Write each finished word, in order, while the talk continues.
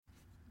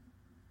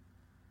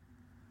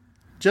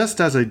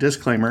Just as a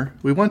disclaimer,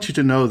 we want you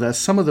to know that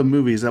some of the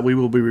movies that we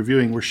will be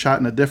reviewing were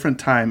shot in a different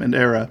time and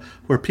era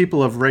where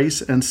people of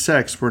race and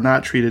sex were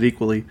not treated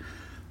equally.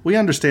 We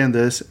understand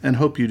this and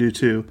hope you do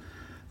too.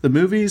 The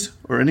movies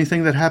or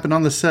anything that happened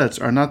on the sets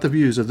are not the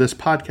views of this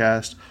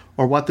podcast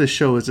or what this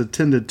show is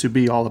intended to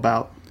be all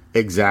about.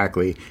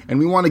 Exactly. And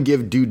we want to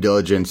give due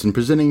diligence in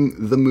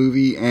presenting the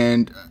movie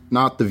and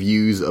not the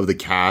views of the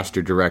cast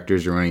or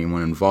directors or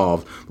anyone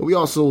involved. But we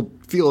also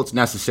feel it's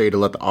necessary to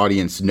let the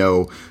audience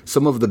know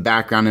some of the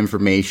background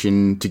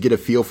information to get a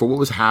feel for what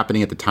was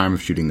happening at the time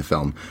of shooting the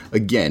film.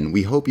 Again,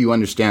 we hope you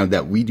understand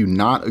that we do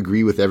not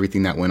agree with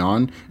everything that went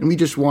on, and we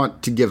just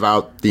want to give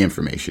out the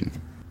information.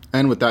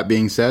 And with that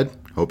being said,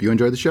 hope you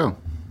enjoy the show.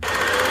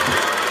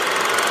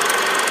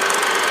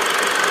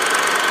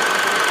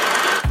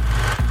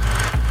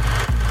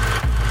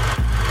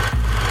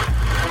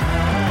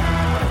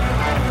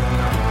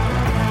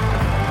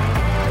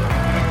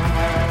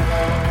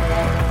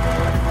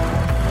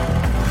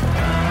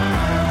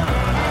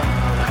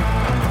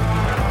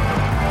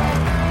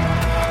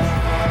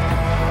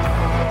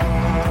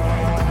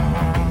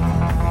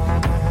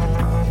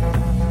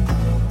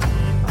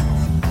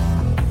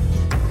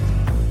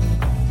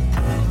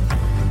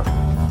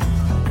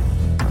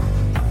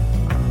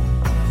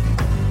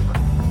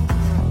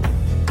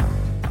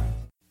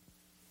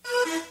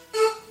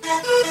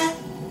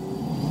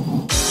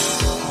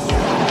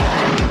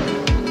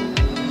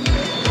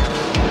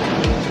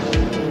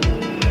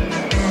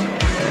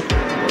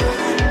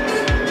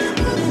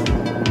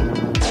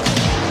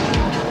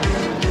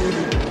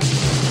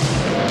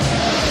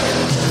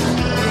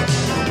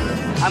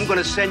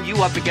 Send you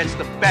up against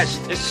the best.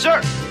 Yes,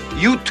 sir.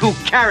 You two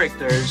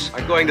characters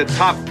are going to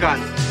Top Gun.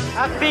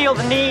 I feel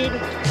the need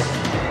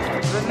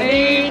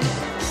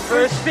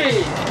for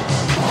speed.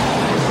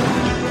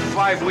 For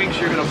 5 weeks,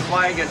 you're going to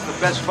fly against the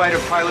best fighter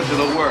pilots in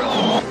the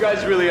world. You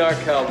guys really are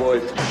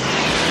cowboys.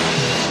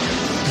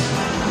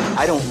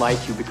 I don't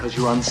like you because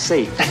you're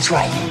unsafe. That's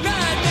right.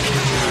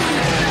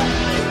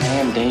 I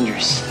am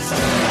dangerous.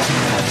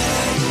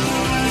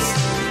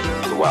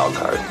 The wild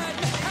card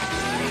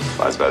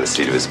flies by the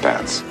seat of his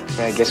pants.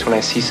 I guess when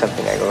I see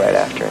something, I go right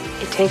after it.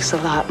 It takes a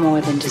lot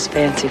more than just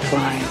fancy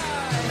flying.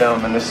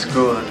 Film in this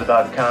school is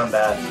about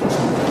combat.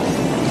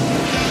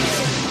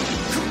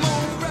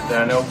 There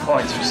are no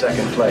points for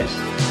second place.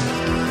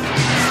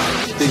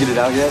 Figured it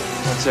out yet?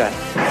 What's that?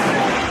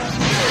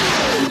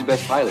 Who's the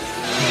best pilot?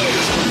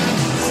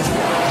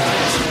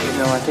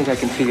 No, I think I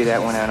can figure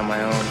that one out on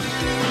my own.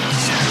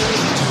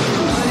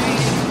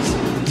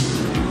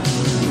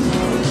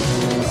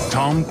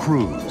 Tom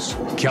Cruise,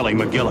 Kelly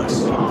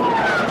McGillis.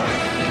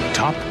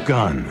 Top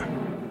Gun.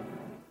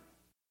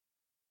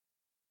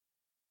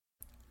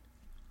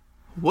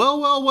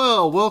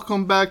 Well,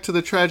 welcome back to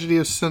the Tragedy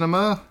of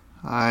Cinema.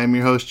 I'm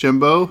your host,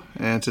 Jimbo,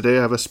 and today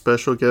I have a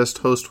special guest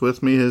host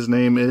with me. His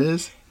name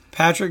is...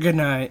 Patrick, good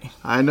night.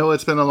 I know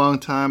it's been a long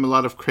time. A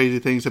lot of crazy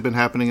things have been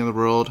happening in the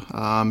world.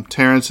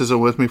 Terrence isn't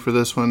with me for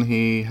this one.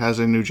 He has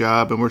a new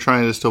job, and we're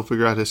trying to still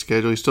figure out his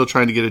schedule. He's still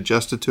trying to get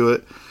adjusted to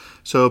it.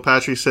 So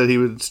Patrick said he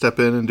would step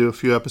in and do a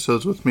few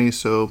episodes with me,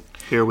 so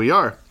here we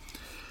are.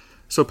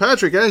 So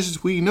Patrick,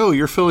 as we know,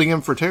 you're filling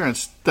in for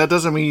Terrence. That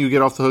doesn't mean you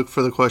get off the hook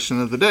for the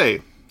question of the day.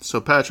 So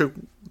Patrick,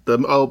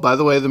 by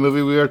the way, the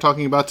movie we are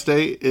talking about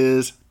today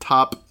is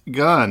Top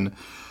Gun.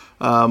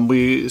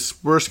 We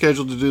were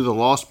scheduled to do The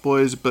Lost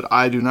Boys, but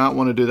I do not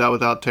want to do that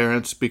without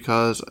Terrence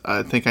because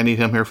I think I need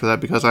him here for that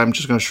because I'm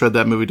just going to shred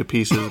that movie to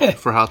pieces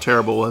for how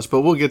terrible it was.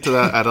 But we'll get to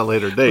that at a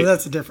later date. Well,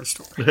 that's a different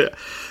story. Yeah.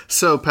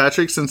 So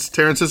Patrick, since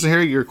Terrence isn't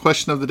here, your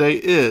question of the day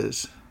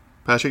is,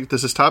 Patrick,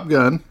 this is Top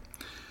Gun.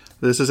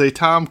 This is a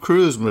Tom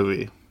Cruise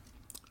movie.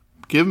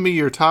 Give me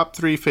your top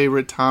 3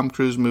 favorite Tom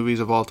Cruise movies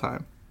of all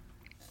time.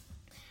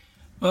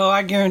 Well,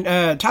 I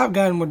guarantee Top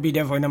Gun would be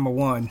definitely number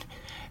 1.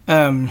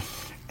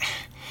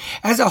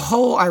 As a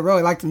whole, I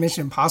really like the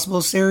Mission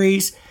Impossible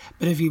series,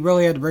 but if you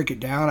really had to break it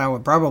down, I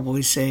would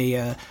probably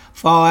say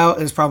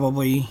Fallout is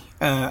probably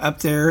up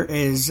there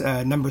as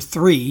number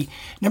 3.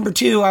 Number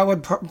 2, I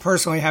would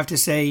personally have to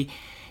say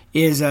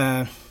is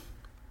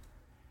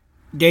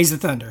Days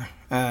of Thunder.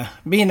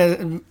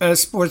 Being a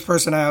sports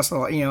person, I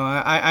also,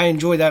 I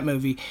enjoy that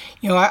movie.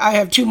 I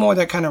have 2 more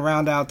that kind of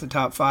round out the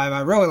top 5.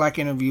 I really like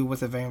Interview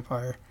with a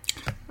Vampire.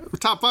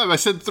 Top 5, I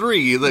said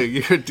 3.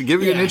 Like, to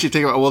give you an inch, you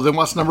take it. Well, then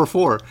what's number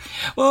 4?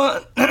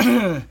 Well,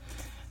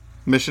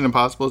 Mission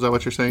Impossible, is that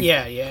what you're saying?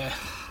 Yeah.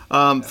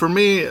 For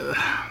me,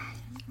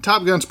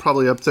 Top Gun's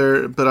probably up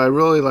there, but I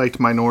really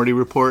liked Minority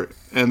Report.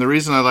 And the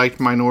reason I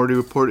liked Minority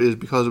Report is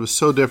because it was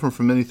so different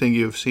from anything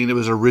you've seen. It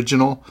was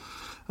original.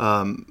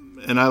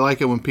 And I like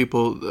it when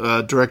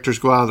directors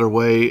go out of their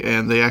way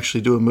and they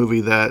actually do a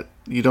movie that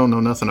you don't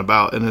know nothing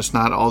about, and it's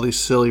not all these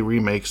silly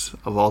remakes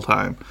of all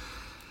time.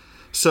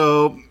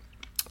 So,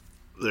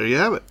 there you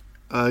have it.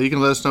 You can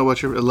let us know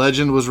what your...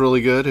 Legend was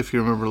really good, if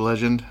you remember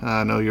Legend.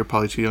 I know you're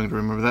probably too young to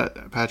remember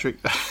that, Patrick.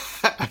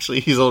 Actually,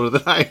 he's older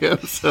than I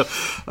am, so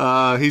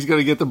he's going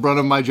to get the brunt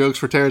of my jokes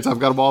for Terrence. I've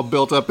got them all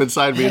built up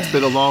inside me. It's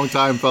been a long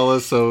time,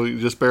 fellas, so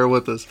just bear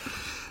with us.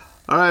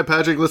 All right,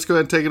 Patrick, let's go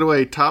ahead and take it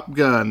away. Top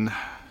Gun.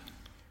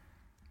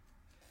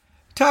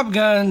 Top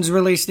Gun's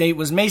release date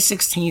was May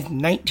 16th,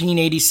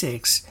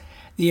 1986.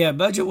 The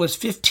budget was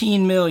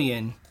 $15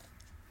 million.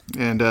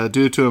 And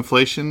due to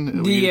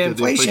inflation? The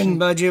inflation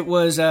budget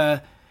was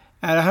at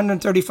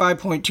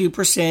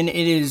 135.2%. It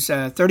is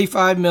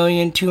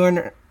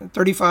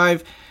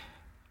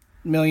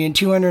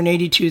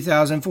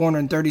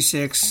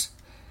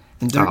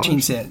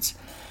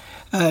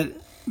 $35,282,436.13.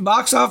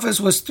 Box office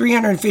was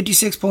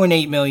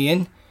 $356.8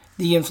 million.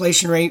 The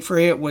inflation rate for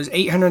it was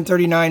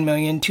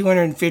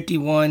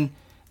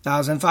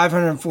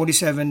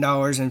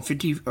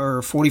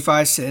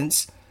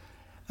 $839,251,547.45.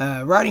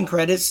 Writing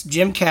credits: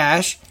 Jim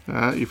Cash.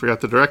 You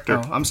forgot the director.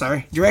 Oh, I'm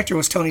sorry. Director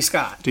was Tony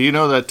Scott. Do you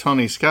know that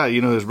Tony Scott,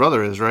 you know his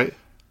brother is, right?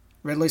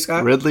 Ridley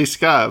Scott? Ridley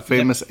Scott,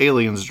 famous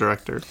Aliens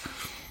director.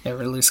 Yeah,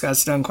 Ridley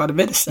Scott's done quite a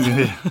bit of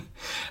stuff.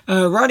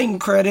 Writing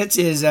credits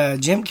is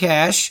Jim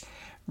Cash,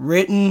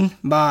 written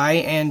by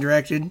and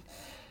directed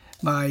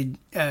by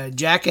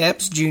Jack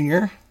Epps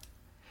Jr.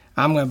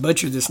 I'm going to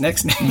butcher this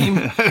next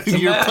name.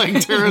 You're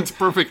playing Terrence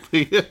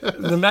perfectly.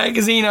 The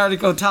magazine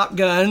article Top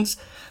Guns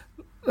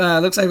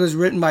looks like it was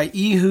written by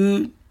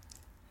Ehud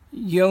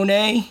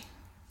Yoneh.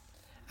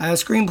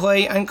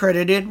 Screenplay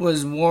uncredited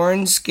was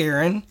Warren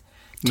Scarron.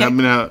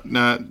 Not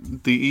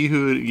the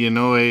Ehud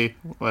Yoneh,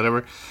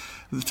 whatever.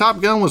 The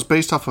Top Gun was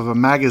based off of a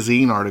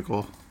magazine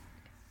article.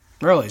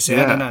 Really? See,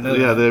 I did not know that.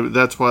 Yeah,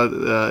 that's why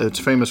it's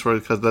famous for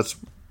it, because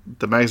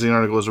the magazine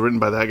article was written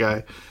by that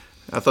guy.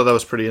 I thought that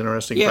was pretty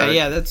interesting.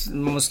 Yeah, that's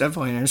most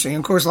definitely interesting.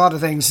 Of course, a lot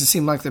of things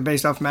seem like they're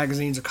based off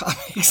magazines or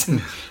comics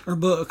or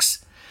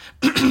books.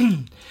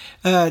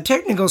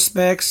 Technical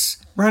specs: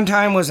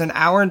 runtime was 1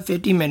 hour and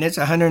 50 minutes,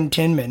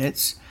 110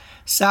 minutes.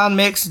 Sound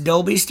mix: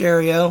 Dolby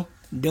Stereo,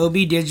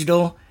 Dolby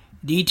Digital,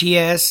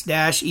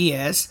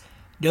 DTS-ES,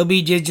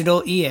 Dolby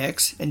Digital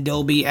EX, and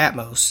Dolby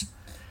Atmos.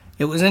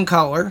 It was in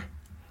color.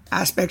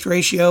 Aspect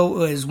ratio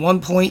was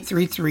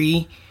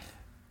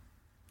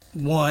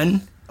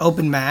 1.331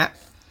 open map.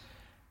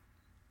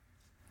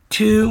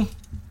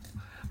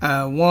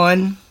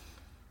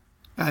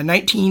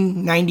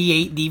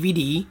 1998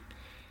 DVD.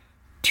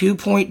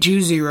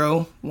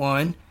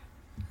 2.201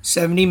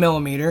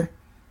 70mm.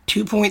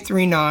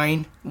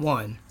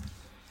 2.391.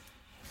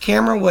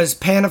 Camera was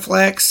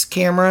Panaflex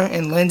camera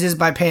and lenses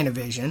by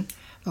Panavision.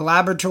 The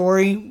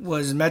laboratory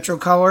was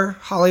Metrocolor,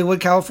 Hollywood,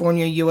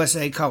 California,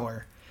 USA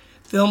Color.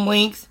 Film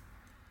length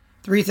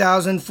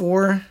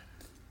 3004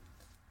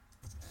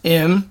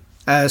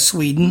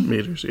 Sweden.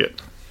 Meters, yeah.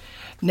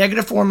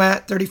 Negative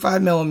format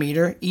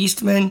 35mm.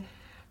 Eastman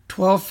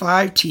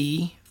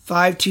 125T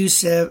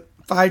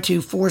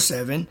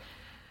 5247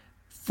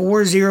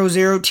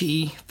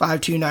 400T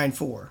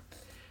 5294.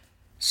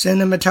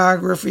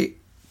 Cinematography.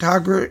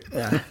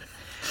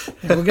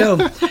 Here we go.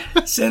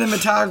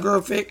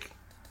 Cinematographic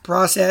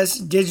process: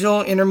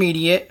 digital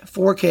intermediate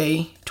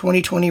 4K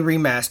 2020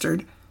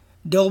 remastered.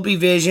 Dolby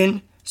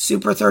Vision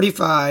Super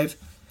 35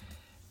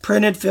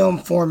 printed film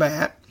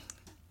format.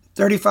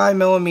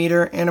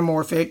 35mm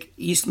anamorphic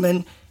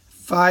Eastman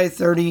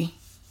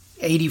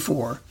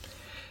 530-84.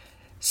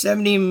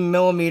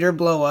 70mm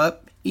blow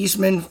up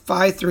Eastman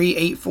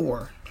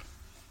 5384.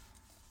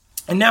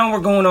 And now we're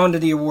going on to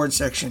the awards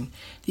section.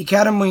 The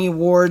Academy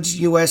Awards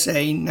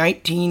USA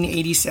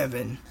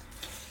 1987.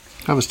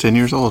 I was 10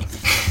 years old.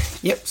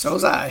 Yep, so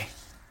was I.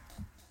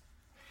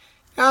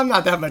 I'm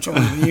not that much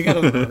older than you.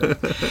 Gotta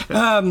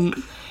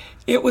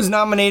it was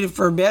nominated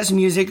for Best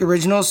Music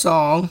Original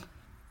Song.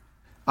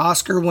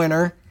 Oscar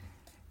winner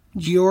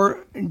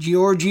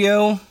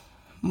Giorgio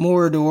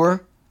Moroder,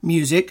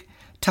 music.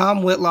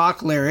 Tom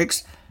Whitlock,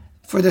 lyrics,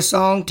 for the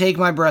song Take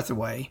My Breath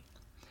Away.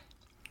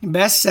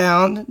 Best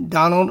Sound,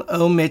 Donald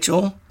O.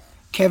 Mitchell,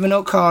 Kevin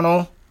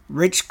O'Connell,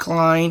 Rich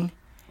Klein,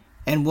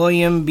 and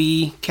William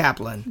B.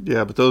 Kaplan.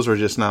 Yeah, but those were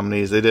just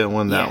nominees. They didn't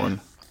win that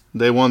one.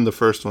 They won the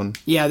first one.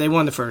 Yeah, they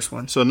won the first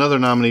one. So another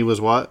nominee was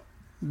what?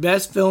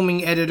 Best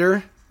Filming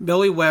Editor,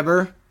 Billy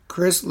Weber,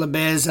 Chris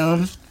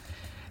LeBezon,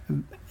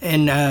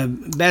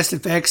 and Best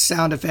Effects,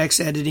 Sound Effects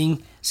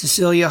Editing,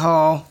 Cecilia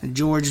Hall, and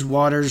George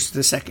Waters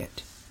II.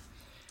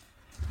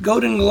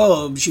 Golden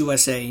Globes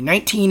USA,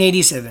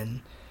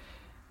 1987.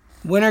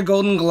 Winner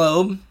Golden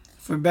Globe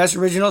for Best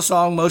Original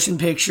Song Motion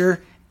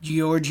Picture,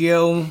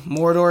 Giorgio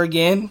Moroder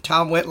again,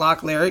 Tom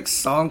Whitlock lyrics,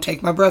 song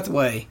Take My Breath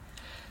Away.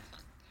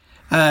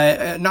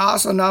 And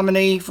also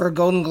nominee for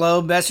Golden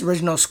Globe Best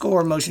Original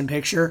Score Motion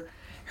Picture,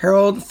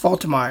 Harold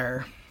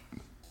Faltermeyer.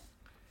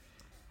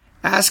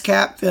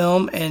 ASCAP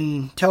Film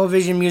and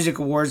Television Music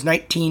Awards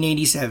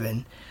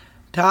 1987.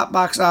 Top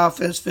Box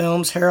Office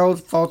Films, Harold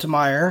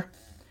Faltermeyer.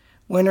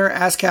 Winner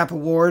ASCAP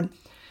Award.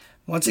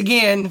 Once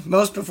again,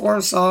 Most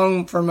Performed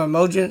Song from a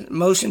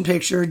Motion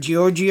Picture,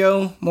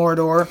 Giorgio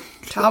Moroder.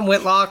 Tom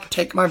Whitlock,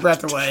 Take My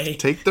Breath Away.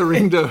 Take the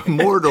ring to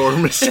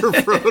Mordor, Mr.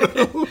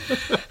 Frodo.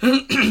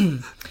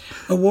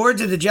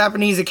 Awards of the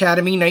Japanese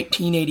Academy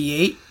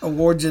 1988.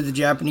 Awards of the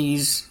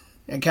Japanese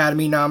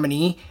Academy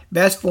nominee.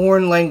 Best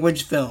Foreign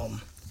Language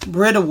Film.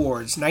 Brit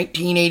Awards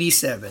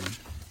 1987.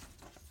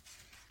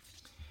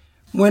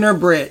 Winner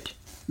Brit.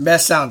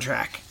 Best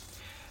Soundtrack.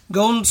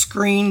 Golden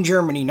Screen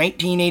Germany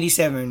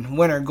 1987.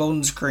 Winner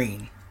Golden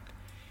Screen.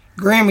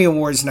 Grammy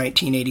Awards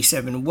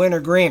 1987. Winner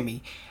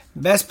Grammy.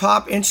 Best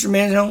Pop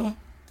Instrumental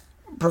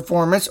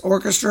Performance,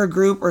 Orchestra,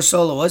 Group, or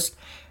Soloist.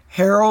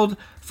 Harold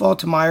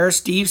Faltermeyer,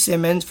 Steve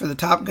Simmons for the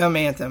Top Gun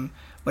anthem,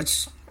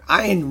 which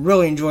I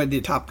really enjoyed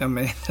the Top Gun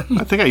anthem.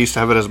 I think I used to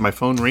have it as my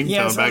phone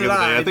ringtone back in the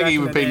day. I think I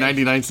even paid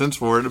 99 cents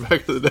for it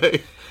back in the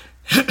day.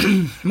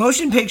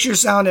 Motion Picture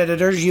Sound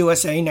Editors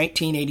USA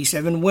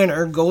 1987.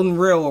 Winner Golden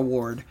Reel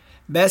Award.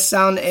 Best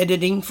Sound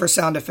Editing for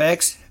Sound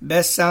Effects.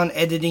 Best Sound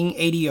Editing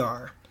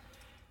ADR.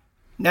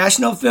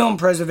 National Film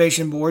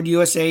Preservation Board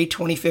USA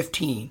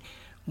 2015.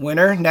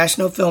 Winner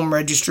National Film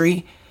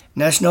Registry.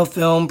 National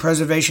Film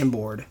Preservation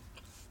Board.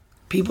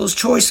 People's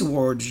Choice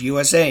Awards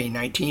USA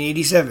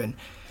 1987.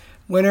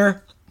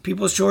 Winner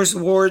People's Choice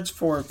Awards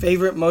for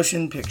Favorite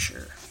Motion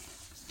Picture.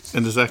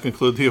 And does that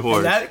conclude the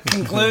awards? And that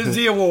concludes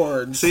the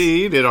awards.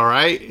 See, he did all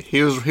right.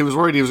 He was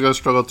worried he was going to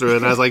struggle through it,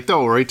 and I was like,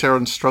 don't worry,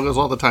 Taron struggles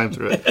all the time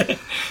through it.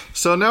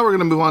 So now we're going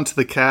to move on to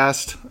the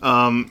cast.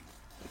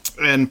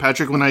 And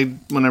Patrick, when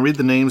I read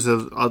the names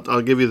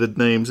I'll give you the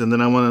names, and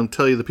then I want to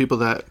tell you the people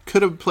that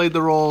could have played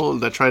the role,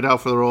 that tried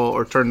out for the role,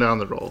 or turned down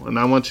the role. And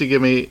I want you to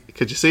give me,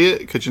 could you see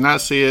it? Could you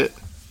not see it?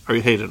 Or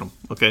you hated them?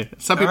 Okay.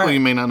 Some people you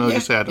may not know.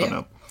 Just say I don't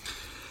know.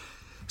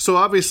 So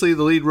obviously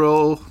the lead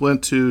role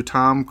went to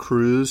Tom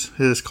Cruise.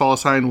 His call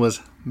sign was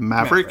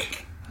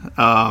Maverick.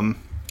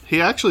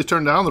 He actually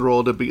turned down the role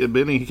at the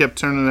beginning. He kept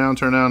turning down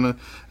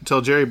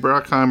until Jerry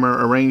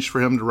Bruckheimer arranged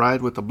for him to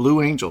ride with the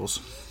Blue Angels.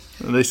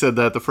 And they said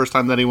that the first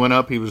time that he went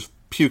up, he was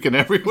puking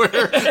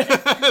everywhere.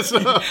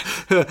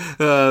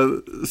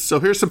 So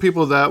here's some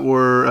people that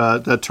were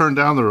that turned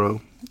down the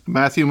role.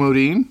 Matthew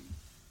Modine,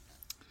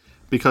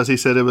 because he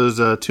said it was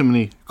too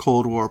many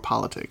Cold War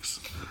politics.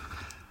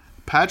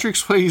 Patrick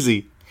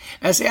Swayze.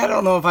 I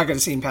don't know if I could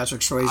have seen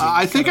Patrick Swayze.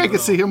 I think I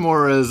could see him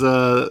more as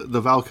the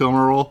Val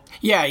Kilmer role.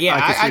 Yeah,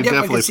 I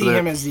definitely could see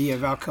him as the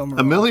Val Kilmer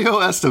role. Emilio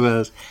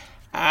Estevez.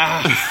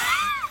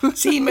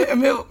 See,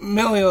 Emilio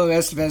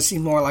Estevez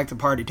seemed more like the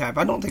party type.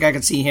 I don't think I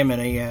could see him in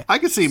a... I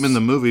could see him in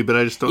the movie, but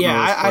I just don't know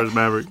as far as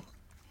Maverick.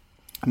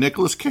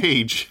 Nicolas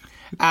Cage.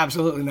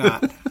 Absolutely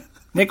not.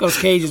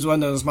 Nicolas Cage is one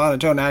of those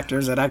monotone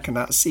actors that I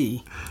cannot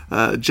see.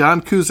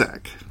 John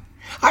Cusack.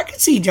 I could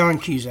see John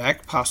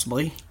Cusack,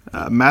 possibly.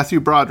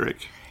 Matthew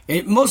Broderick.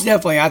 Most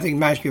definitely, I think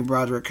Matthew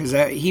Broderick, because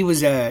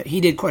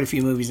he did quite a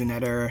few movies in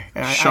that era.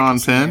 Sean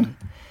Penn.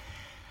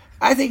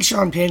 I think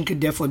Sean Penn could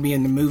definitely be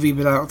in the movie,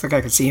 but I don't think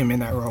I could see him in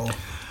that role.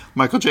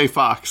 Michael J.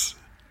 Fox.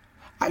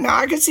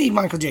 I could see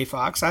Michael J.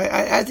 Fox.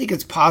 I think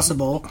it's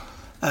possible.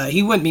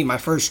 He wouldn't be my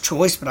first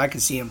choice, but I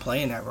could see him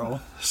playing that role.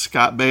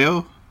 Scott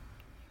Baio.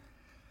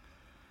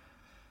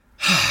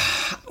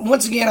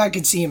 Once again, I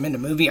could see him in the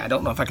movie. I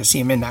don't know if I could see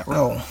him in that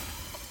role.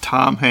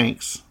 Tom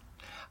Hanks.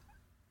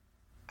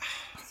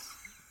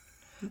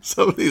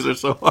 Some of these are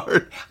so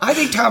hard. I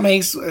think Tom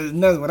Hanks,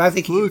 another one. I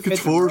think look, it's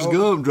Forrest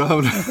Gump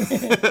driving.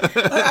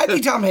 I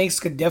think Tom Hanks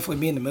could definitely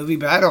be in the movie,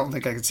 but I don't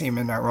think I could see him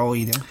in that role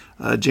either.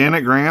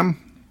 Janet Graham.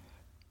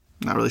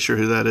 Not really sure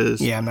who that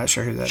is. Yeah, I'm not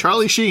sure who that is.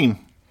 Charlie Sheen.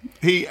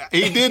 He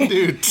did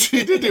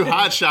do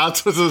Hot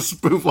Shots as a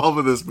spoof off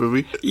of this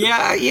movie. Yeah,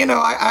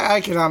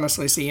 I can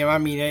honestly see him. I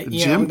mean,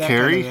 Jim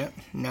Carrey. Kind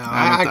of no,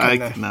 I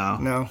couldn't.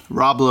 No.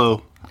 Rob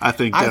Lowe. I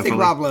think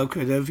Rob Lowe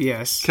could have.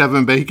 Yes.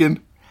 Kevin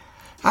Bacon.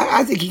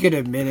 I think he could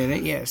have been in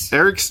it. Yes.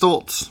 Eric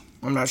Stoltz.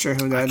 I'm not sure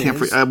who that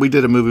is. We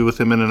did a movie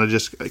with him in, and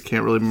I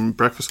can't really remember.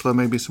 Breakfast Club,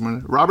 maybe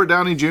somewhere. Robert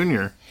Downey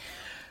Jr.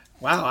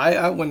 Wow,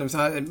 I wouldn't have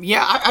thought.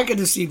 Yeah, I could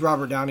have seen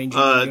Robert Downey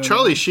Jr.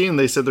 Charlie Sheen.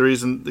 They said the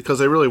reason because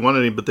they really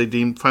wanted him, but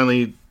they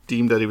finally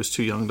deemed that he was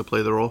too young to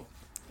play the role.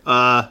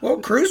 Well,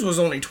 Cruise was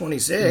only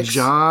 26.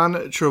 John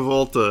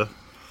Travolta.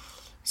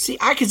 See,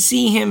 I could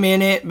see him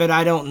in it, but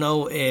I don't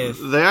know if...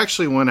 They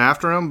actually went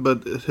after him,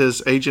 but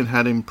his agent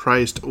had him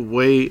priced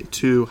way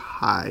too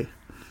high.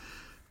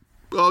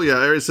 Oh,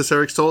 yeah, is this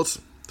Eric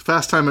Stoltz?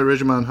 Fast Time at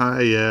Ridgemont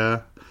High,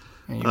 yeah.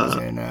 And he was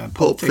in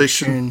Pulp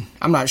Fiction.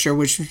 I'm not sure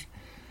which...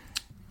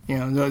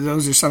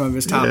 those are some of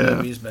his top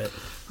movies, but...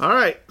 All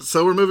right,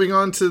 so we're moving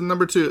on to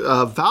number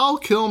 2. Val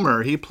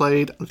Kilmer, he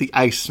played the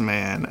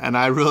Iceman, and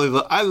I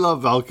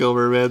love Val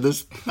Kilmer, man.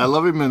 I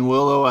love him in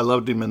Willow. I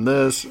loved him in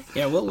this.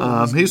 Yeah,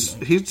 Willow.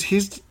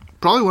 He's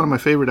probably one of my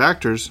favorite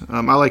actors. I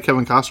like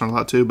Kevin Costner a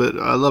lot too, but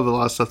I love a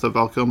lot of stuff that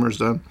Val Kilmer's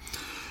done.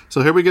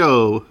 So here we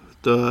go.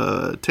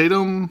 The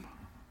Tatum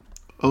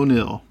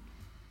O'Neal.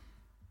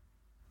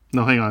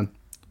 No, hang on.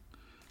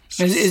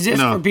 Is this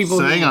for people?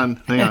 So hang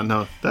on.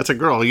 No, that's a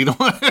girl. You don't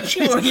want.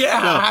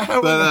 Yeah. No,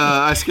 but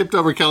I skipped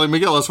over Kelly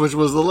McGillis, which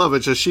was the love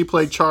interest. She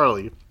played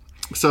Charlie.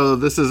 So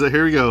this is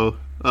here we go.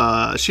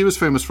 She was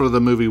famous for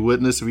the movie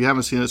Witness. If you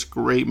haven't seen it, it's a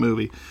great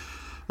movie.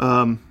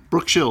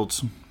 Brooke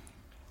Shields.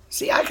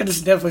 See, I could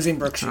have definitely seen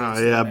Brooke Shields.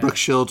 Oh yeah, Brooke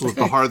Shields was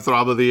the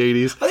heartthrob of the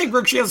 '80s. I think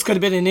Brooke Shields could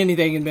have been in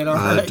anything and been all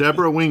right.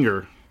 Deborah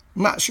Winger.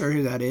 I'm not sure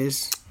who that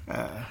is.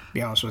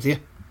 Be honest with you.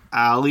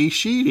 Ali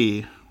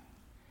Sheedy.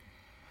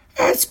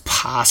 It's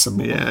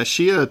possible. Yeah,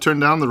 she turned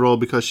down the role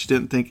because she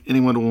didn't think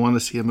anyone would want to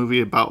see a movie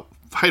about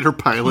fighter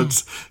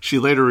pilots. She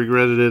later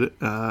regretted it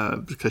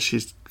because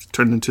she's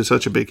turned into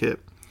such a big hit.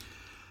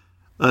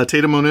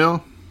 Tatum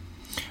O'Neal.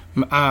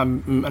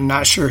 I'm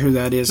not sure who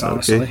that is,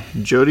 honestly. Okay.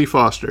 Jodie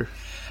Foster.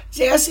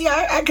 Yeah, see,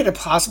 I could have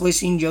possibly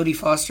seen Jodie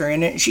Foster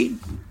in it.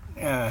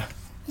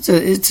 It's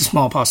a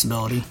small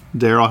possibility.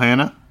 Daryl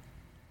Hannah.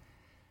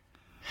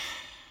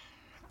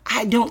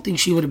 I don't think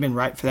she would have been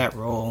right for that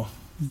role.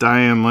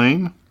 Diane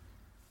Lane.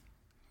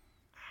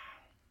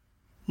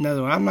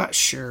 Another one, I'm not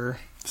sure.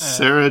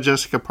 Sarah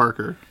Jessica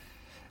Parker.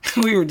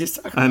 We were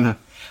just talking. I know.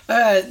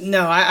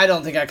 No, I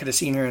don't think I could have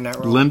seen her in that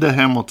role. Linda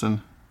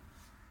Hamilton.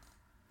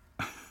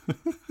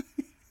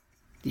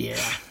 Yeah,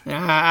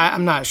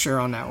 I'm not sure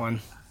on that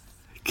one.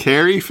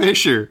 Carrie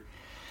Fisher.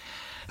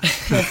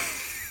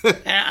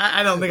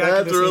 I don't think I could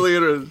have That's really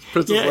interesting.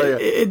 Princess Leia.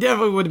 It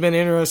definitely would have been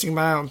interesting,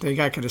 but I don't think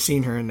I could have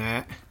seen her in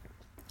that.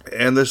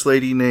 And this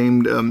lady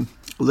named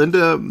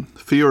Linda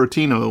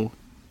Fiorentino.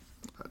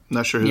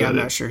 Not sure who that is. Yeah, I'm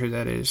not sure who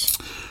that is.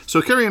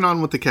 So carrying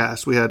on with the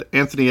cast, we had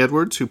Anthony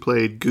Edwards, who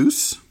played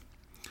Goose.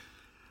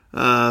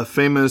 And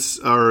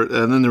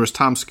then there was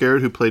Tom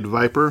Skerritt, who played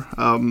Viper.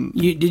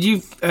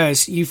 You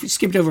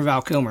skipped over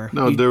Val Kilmer?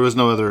 No, there was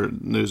no other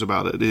news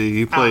about it.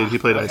 He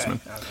played Iceman.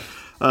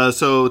 Okay.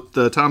 So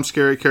the Tom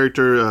Skerritt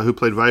character who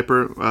played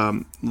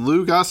Viper,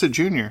 Lou Gossett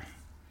Jr.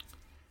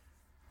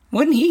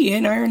 Wasn't he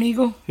in Iron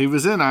Eagle? He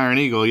was in Iron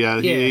Eagle.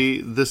 Yeah.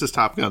 This is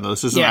Top Gun though.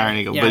 This isn't Iron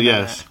Eagle, but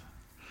yes.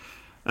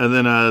 And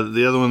then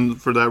the other one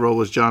for that role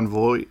was John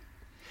Voight.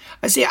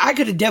 I see. I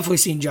could have definitely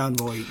seen John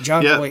Voight.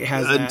 John Voight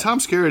has that. Tom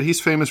Skerritt,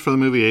 he's famous for the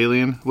movie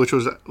Alien, which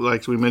was,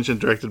 like we mentioned,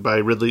 directed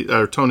by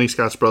Tony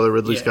Scott's brother,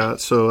 Ridley Scott.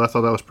 So I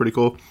thought that was pretty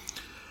cool.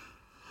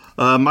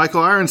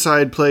 Michael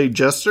Ironside played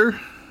Jester.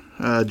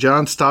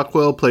 John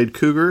Stockwell played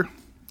Cougar.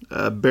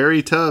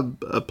 Barry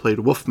Tubb played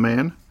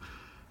Wolfman.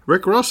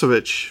 Rick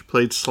Rossovich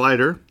played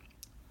Slider.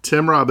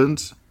 Tim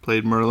Robbins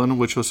played Merlin,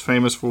 which was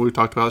famous for, we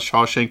talked about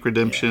Shawshank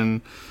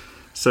Redemption. Yeah.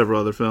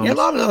 Several other films. Yeah, a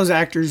lot of those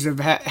actors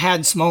have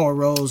had smaller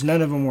roles. None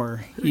of them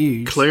were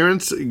huge.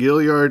 Clarence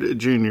Gilliard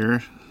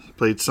Jr.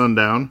 played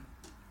Sundown.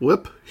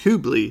 Whip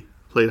Hubley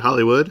played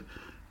Hollywood.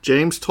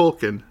 James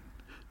Tolkien,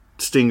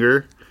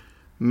 Stinger.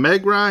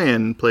 Meg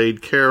Ryan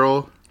played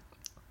Carol.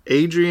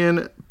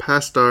 Adrian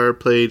Pastar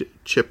played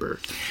Chipper.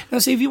 Now,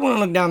 see, if you want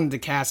to look down at the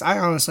cast,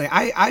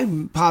 I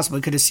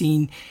possibly could have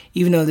seen,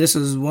 even though this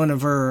was one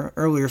of her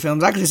earlier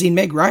films, I could have seen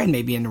Meg Ryan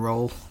maybe in the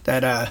role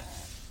that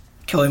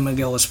Kelly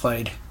McGillis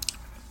played.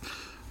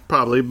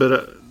 Probably,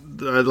 but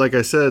like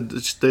I said,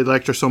 they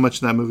liked her so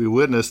much in that movie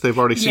Witness, they've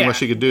already seen what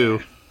she could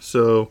do.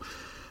 So,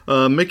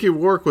 Mickey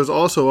Rourke was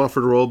also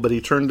offered a role, but he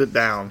turned it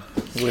down.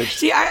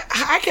 See,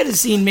 I could have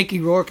seen Mickey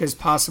Rourke as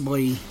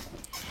possibly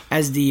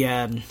as the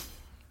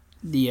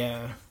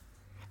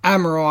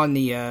admiral on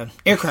the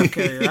aircraft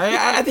carrier.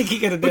 I think he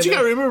could have done. But you got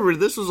to remember,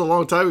 this was a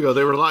long time ago.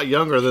 They were a lot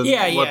younger than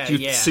what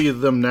you see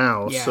them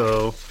now. Yeah.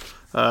 So,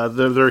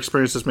 their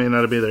experiences may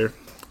not be there.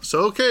 So,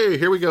 okay,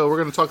 here we go. We're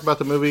going to talk about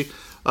the movie.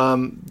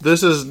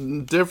 This is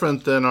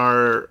different than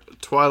our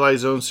Twilight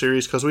Zone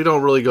series because we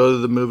don't really go to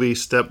the movie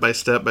step by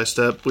step by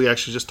step. We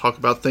actually just talk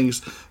about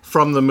things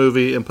from the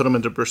movie and put them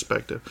into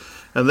perspective.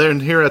 And then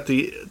here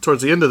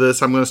towards the end of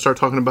this, I'm going to start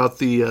talking about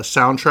the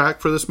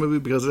soundtrack for this movie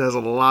because it has a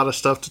lot of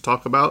stuff to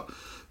talk about.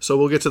 So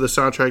we'll get to the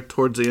soundtrack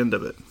towards the end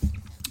of it.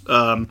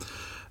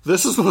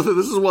 This is one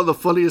of the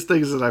funniest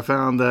things that I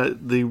found,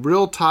 that the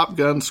real Top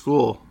Gun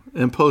school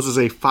imposes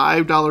a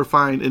 $5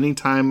 fine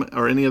anytime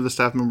or any of the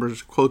staff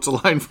members quotes a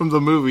line from the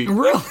movie.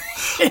 Really?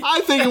 I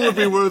think it would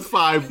be worth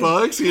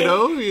 $5, you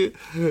know.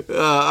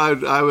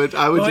 I would.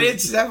 Well,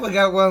 it's definitely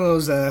got one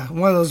of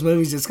those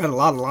movies that's got a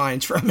lot of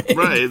lines from it.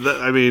 Right.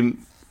 I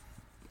mean,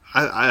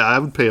 I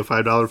would pay a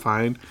 $5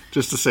 fine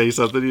just to say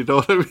something. You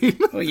know what I mean?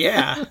 Well,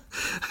 yeah.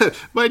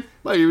 might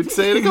even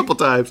say it a couple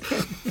times.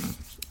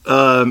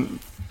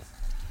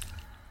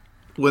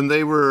 When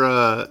they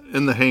were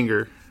in the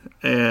hangar.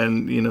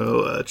 And, you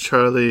know,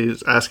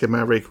 Charlie's asking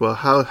Maverick, well,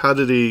 how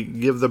did he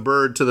give the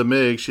bird to the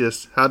MiG? She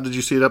says, how did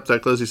you see it up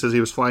that close? He says he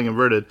was flying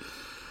inverted.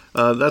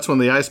 That's when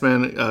the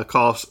Iceman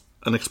calls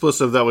an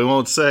explosive that we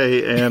won't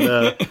say,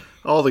 and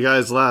all the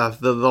guys laugh.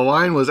 The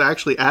line was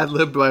actually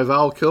ad-libbed by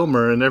Val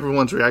Kilmer, and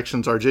everyone's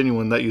reactions are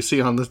genuine that you see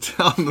on the thing.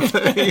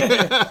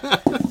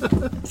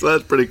 So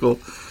that's pretty cool.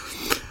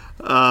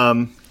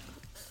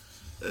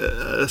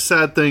 A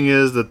sad thing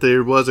is that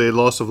there was a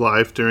loss of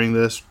life during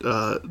this.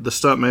 The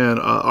stuntman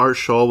Art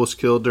Shaw was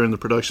killed during the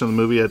production of the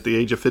movie at the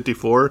age of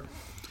 54.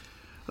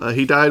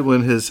 He died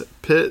when his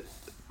Pitts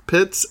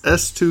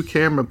S2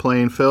 camera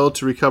plane failed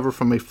to recover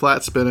from a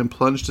flat spin and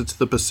plunged into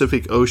the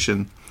Pacific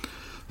Ocean.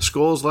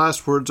 Scholl's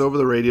last words over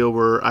the radio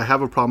were, "I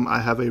have a problem.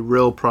 I have a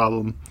real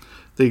problem."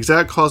 The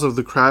exact cause of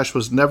the crash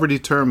was never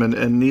determined,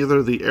 and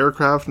neither the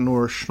aircraft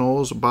nor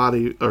Scholl's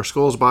body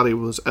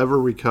was ever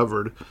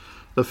recovered.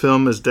 The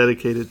film is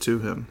dedicated to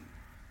him.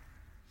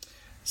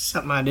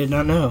 Something I did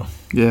not know.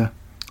 Yeah,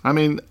 I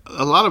mean,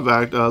 a lot of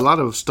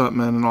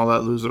stuntmen and all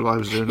that lose their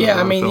lives during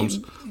films.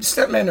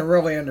 Stuntmen are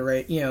really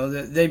underrated. You know,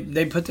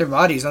 they put their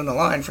bodies on the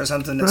line for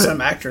something that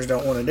some actors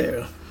don't want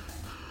to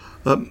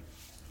do.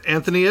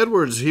 Anthony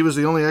Edwards, he was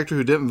the only actor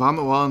who didn't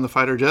vomit while in the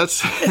fighter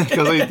jets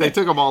because they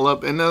took them all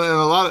up. And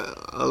a lot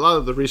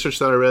of the research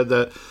that I read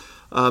that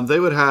they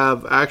would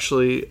have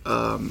actually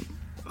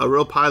a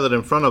real pilot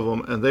in front of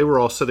them, and they were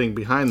all sitting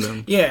behind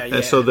them. Yeah.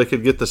 And so they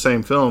could get the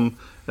same film,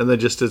 and they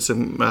just did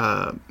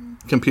some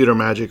computer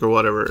magic or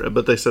whatever.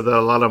 But they said that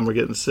a lot of them were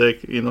getting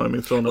sick. You know what I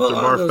mean? Filling up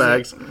their barf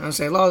bags. I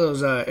say a lot of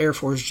those Air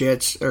Force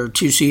jets are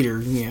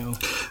two-seater. You know.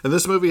 And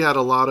this movie had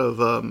a lot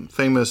of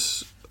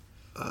famous,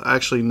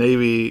 actually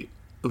Navy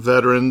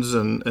veterans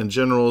and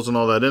generals and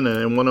all that in it,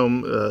 and one of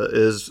them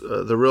is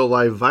the real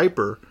life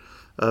Viper,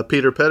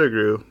 Peter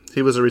Pettigrew.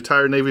 He was a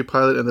retired Navy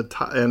pilot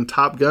and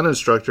Top Gun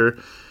instructor,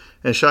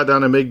 and shot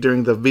down a MiG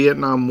during the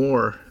Vietnam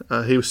War.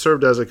 He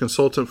served as a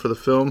consultant for the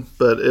film,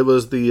 but it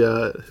was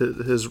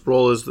his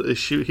role as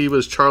he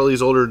was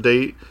Charlie's older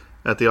date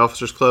at the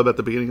officers' club at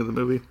the beginning of the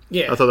movie.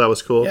 Yeah, I thought that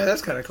was cool. Yeah,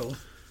 that's kind of cool.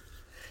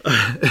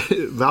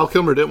 Val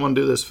Kilmer didn't want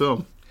to do this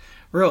film.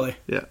 Really?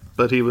 Yeah,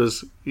 but he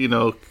was,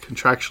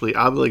 contractually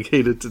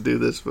obligated to do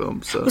this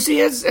film. So, well, see,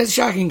 that's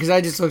shocking because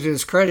I just looked at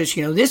his credits.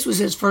 This was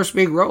his first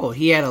big role.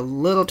 He had a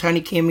little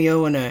tiny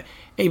cameo in a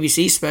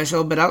ABC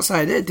special, but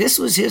outside of that, this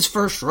was his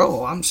first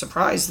role. I'm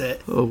surprised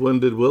that. Well, when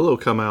did Willow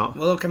come out?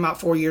 Willow came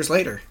out 4 years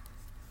later.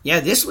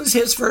 Yeah, this was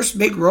his first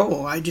big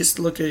role. I just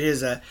looked at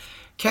his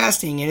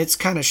casting, and it's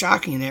kind of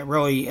shocking that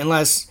really,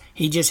 unless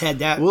he just had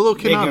that. Willow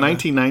came out in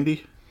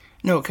 1990.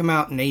 No, it came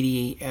out in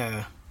 88.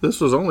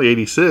 This was only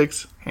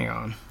 86. Hang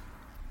on.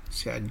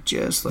 See, I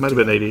just looked. Might have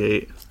been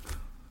 88.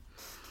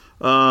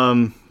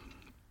 Well,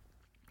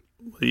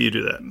 you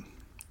do that.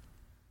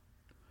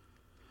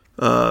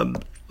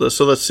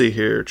 So let's see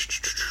here.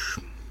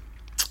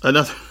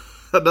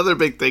 Another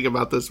big thing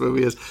about this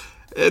movie is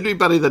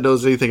anybody that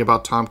knows anything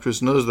about Tom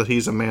Cruise knows that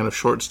he's a man of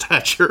short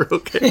stature.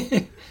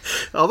 Okay,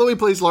 although he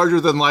plays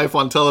larger than life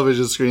on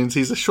television screens,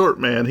 he's a short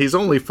man. He's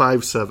only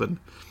 5'7".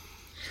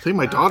 I think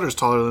my daughter's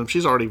taller than him.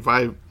 She's already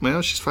 5.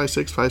 Man, she's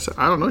 5'6", 5'7".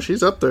 I don't know.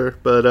 She's up there.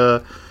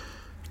 But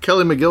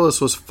Kelly McGillis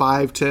was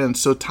 5'10".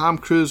 So Tom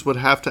Cruise would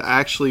have to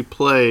actually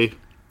play.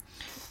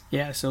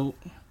 Yeah. So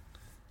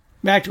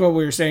back to what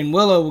we were saying.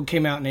 Willow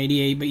came out in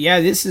 88. But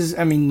yeah, this was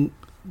it.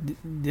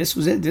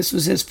 This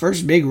was his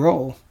first big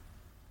role.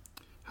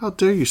 How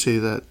dare you say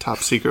that Top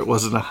Secret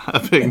wasn't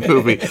a big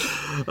movie?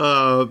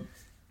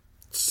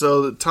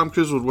 So Tom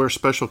Cruise would wear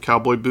special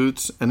cowboy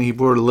boots, and he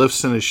wore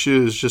lifts in his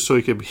shoes just so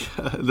he could be.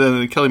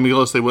 Then Kelly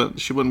McGillis,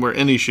 she wouldn't wear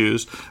any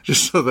shoes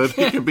just so that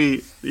he could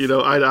be,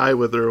 eye to eye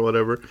with her or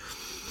whatever.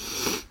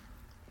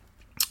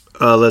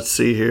 Let's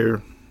see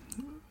here.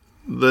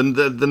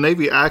 The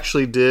Navy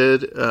actually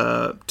did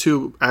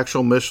 2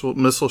 actual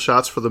missile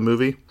shots for the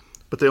movie,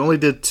 but they only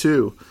did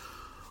 2.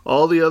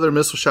 All the other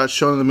missile shots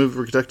shown in the movie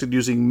were conducted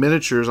using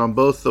miniatures on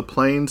both the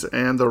planes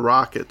and the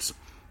rockets.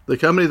 The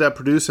company that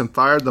produced and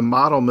fired the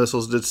model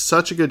missiles did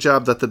such a good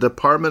job that the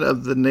Department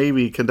of the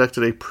Navy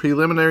conducted a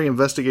preliminary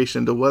investigation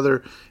into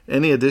whether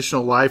any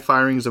additional live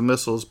firings of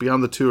missiles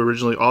beyond the 2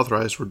 originally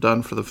authorized were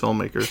done for the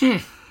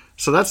filmmakers.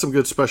 So that's some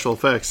good special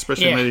effects,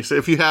 especially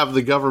if you have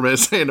the government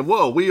saying,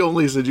 whoa, we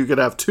only said you could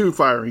have 2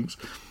 firings.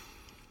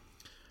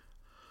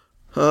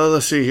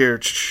 Let's see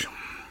here.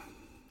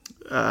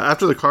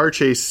 After the car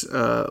chase,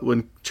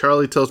 when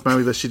Charlie tells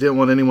Maverick that she didn't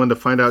want anyone to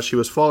find out she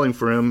was falling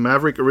for him,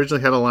 Maverick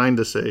originally had a line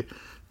to say.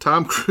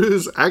 Tom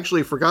Cruise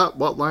actually forgot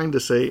what line to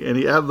say, and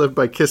he ad-libbed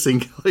by kissing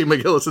Kelly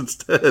McGillis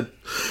instead.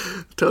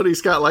 Tony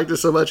Scott liked it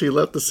so much he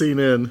left the scene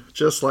in,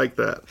 just like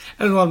that.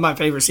 That was one of my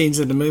favorite scenes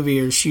in the movie.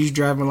 Is she's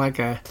driving like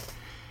a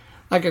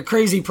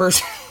crazy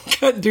person,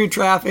 cutting through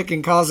traffic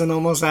and causing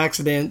almost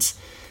accidents.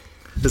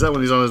 Is that when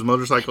he's on his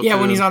motorcycle? Yeah,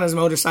 too? When he's on his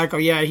motorcycle.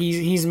 Yeah,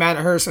 he's mad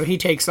at her, so he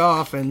takes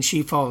off, and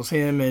she follows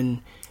him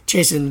and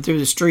chases him through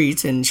the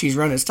streets, and she's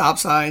running stop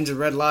signs and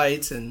red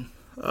lights and.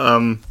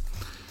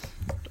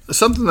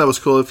 Something that was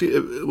cool,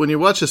 when you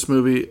watch this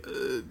movie,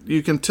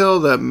 you can tell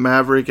that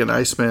Maverick and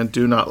Iceman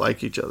do not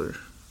like each other.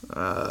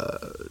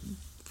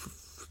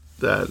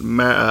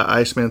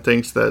 Iceman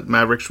thinks that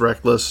Maverick's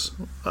reckless,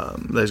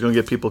 that he's going to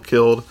get people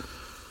killed.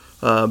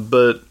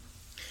 But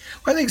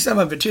I think some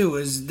of it, too,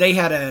 is they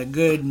had a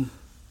good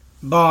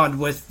bond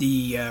with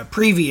the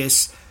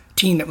previous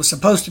team that was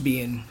supposed to be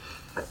in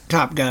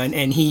Top Gun,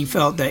 and he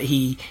felt that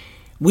he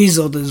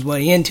weaseled his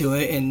way into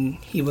it, and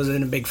he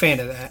wasn't a big fan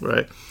of that.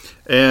 Right.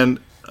 And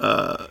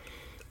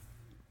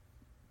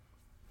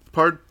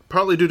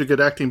partly due to good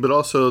acting, but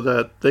also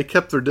that they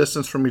kept their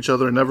distance from each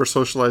other and never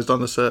socialized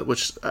on the set,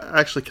 which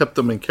actually kept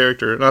them in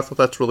character, and I thought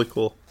that's really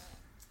cool.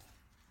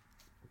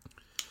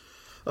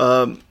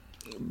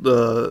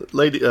 The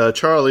lady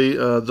Charlie,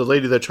 the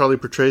lady that Charlie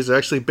portrays, is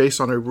actually based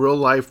on a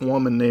real-life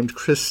woman named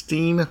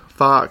Christine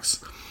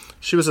Fox.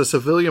 She was a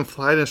civilian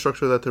flight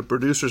instructor that the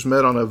producers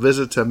met on a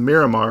visit to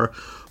Miramar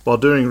while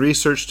doing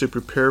research to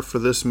prepare for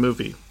this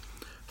movie.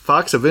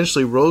 Fox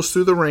eventually rose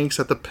through the ranks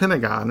at the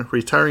Pentagon,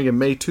 retiring in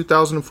May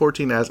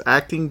 2014 as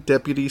Acting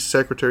Deputy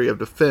Secretary of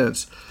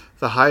Defense,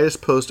 the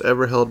highest post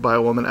ever held by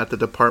a woman at the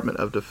Department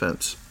of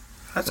Defense.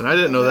 And I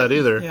didn't know that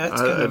either. Yeah,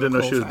 I didn't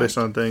know she was based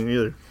on a thing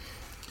either.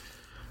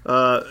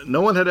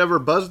 No one had ever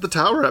buzzed the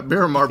tower at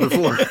Miramar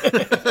before.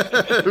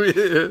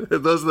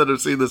 Those that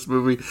have seen this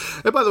movie.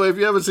 And by the way, if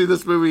you haven't seen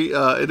this movie,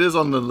 it is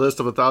on the list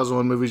of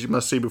 1,001 movies you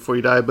must see before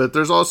you die. But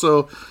there's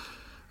also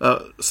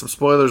some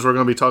spoilers we're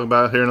going to be talking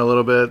about here in a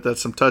little bit.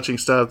 That's some touching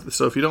stuff.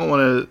 So if you don't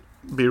want to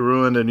be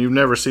ruined and you've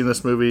never seen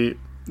this movie,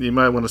 you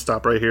might want to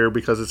stop right here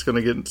because it's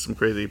going to get some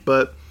crazy.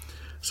 But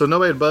so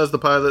nobody had buzzed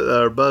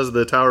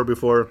the tower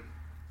before.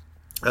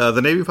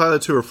 The Navy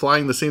pilots who were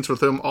flying the scenes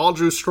with him all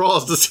drew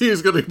straws to see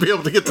who's going to be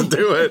able to get to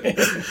do it.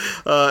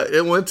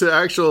 It went to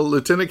actual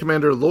Lieutenant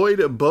Commander Lloyd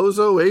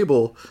Bozo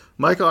Abel.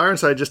 Michael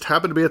Ironside just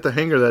happened to be at the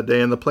hangar that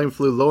day, and the plane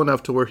flew low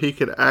enough to where he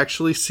could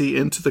actually see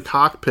into the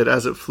cockpit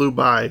as it flew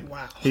by.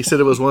 Wow. He said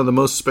it was one of the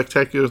most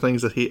spectacular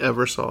things that he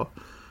ever saw.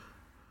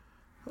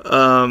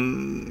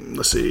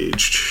 Let's see.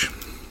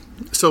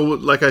 So,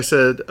 like I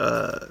said,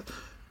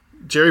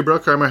 Jerry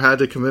Bruckheimer had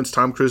to convince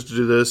Tom Cruise to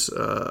do this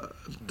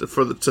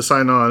to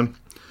sign on,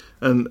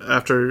 and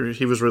after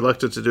he was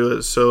reluctant to do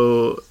it,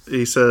 so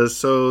he says,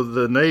 so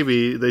the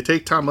Navy, they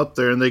take Tom up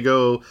there and they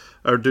go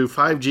or do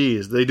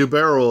 5Gs, they do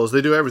barrel rolls,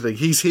 they do everything.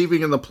 He's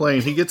heaving in the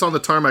plane. He gets on the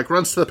tarmac,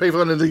 runs to the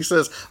payphone, and he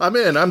says, I'm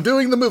in. I'm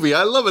doing the movie.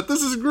 I love it.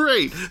 This is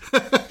great.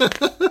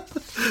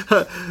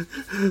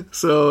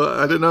 So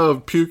I didn't know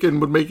if puking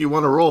would make you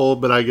want to roll,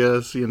 but I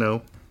guess, you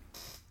know.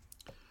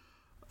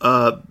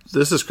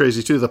 This is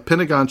crazy too. The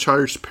Pentagon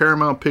charged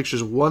Paramount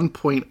Pictures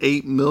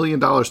 $1.8 million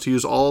to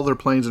use all their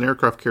planes and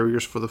aircraft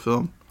carriers for the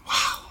film.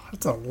 Wow,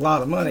 that's a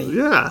lot of money.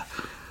 Yeah.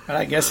 And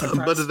I guess,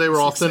 but they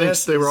were authentic.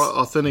 They were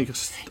authentic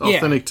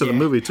to the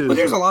movie too. Well,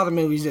 there's a lot of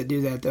movies that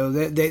do that though.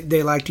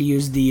 They like to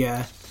use the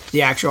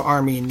actual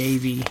Army and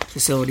Navy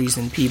facilities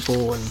and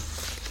people and.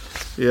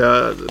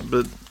 Yeah,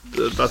 but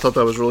I thought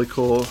that was really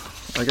cool.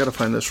 I gotta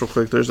find this real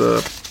quick.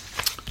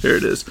 Here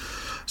it is.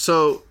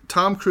 So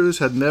Tom Cruise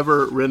had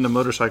never ridden a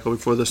motorcycle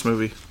before this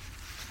movie.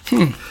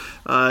 He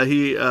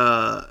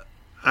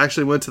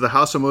actually went to the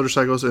House of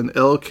Motorcycles in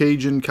El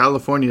Cajon,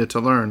 California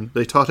to learn.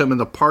 They taught him in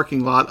the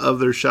parking lot of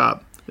their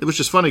shop. It was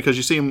just funny because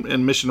you see him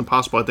in Mission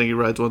Impossible. I think he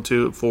rides 1,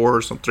 2, 4,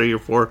 or some 3 or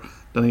 4.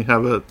 Doesn't he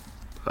have a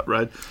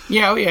ride?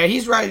 Yeah,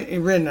 he's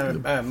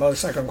ridden a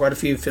motorcycle in quite a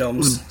few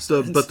films.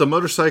 But the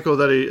motorcycle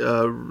that he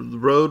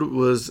rode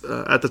was,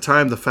 at the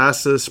time, the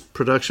fastest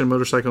production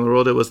motorcycle in the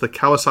world. It was the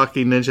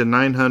Kawasaki Ninja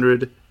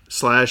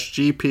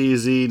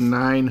 900/GPZ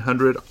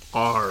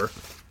 900R.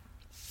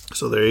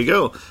 So there you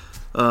go.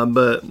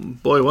 But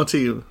boy, once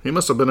he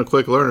must have been a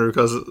quick learner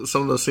because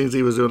some of those scenes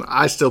he was doing,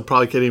 I still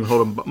probably can't even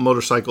hold a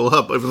motorcycle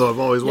up, even though I've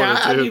always wanted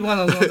to. I'd be one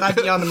of those ones. I'd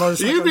be on the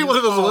motorcycle. You'd be one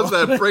of those ones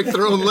that break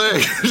their own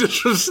leg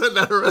just from sitting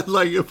at a red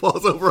light and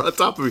falls over on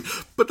top of me.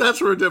 But that's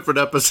for a different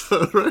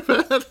episode, right,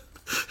 man?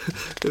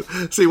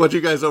 See, what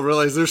you guys don't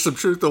realize, there's some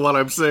truth to what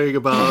I'm saying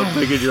about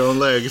breaking your own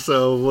leg,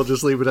 so we'll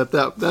just leave it at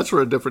that. That's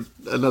for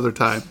another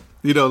time.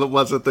 You know, the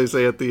ones that they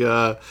say at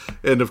the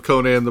end of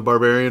Conan the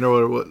Barbarian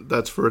or whatever,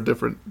 that's for a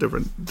different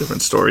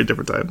story,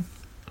 different time.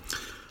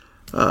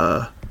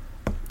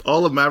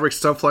 All of Maverick's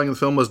stunt flying in the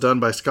film was done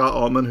by Scott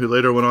Altman, who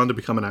later went on to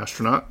become an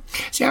astronaut.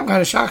 See, I'm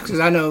kind of shocked because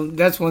I know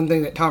that's one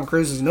thing that Tom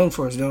Cruise is known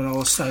for, is doing all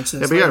the stunts.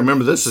 Yeah, but you gotta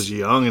remember, this is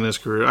young in his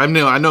career. I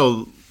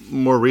know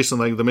more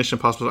recently, like the Mission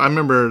Impossible. I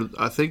remember,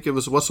 I think it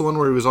was, what's the one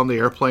where he was on the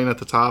airplane at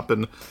the top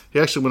and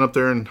he actually went up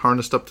there and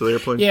harnessed up to the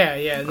airplane?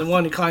 Yeah, the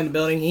one who climbed the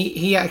building.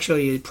 He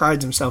actually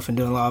prides himself in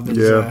doing a lot of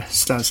his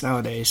stunts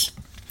nowadays.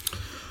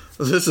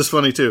 This is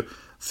funny too.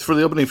 For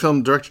the opening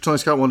film, director Tony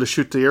Scott wanted to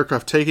shoot the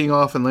aircraft taking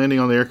off and landing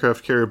on the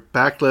aircraft carrier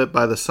backlit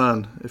by the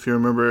sun, if you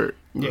remember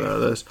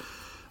this.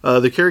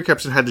 The carrier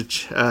captain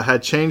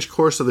had changed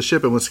course of the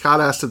ship, and when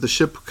Scott asked if the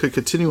ship could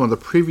continue on the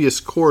previous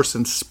course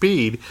and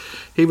speed,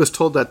 he was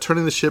told that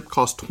turning the ship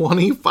cost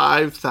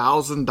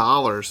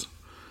 $25,000.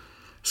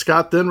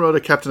 Scott then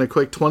wrote Captain a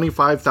quick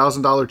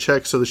 $25,000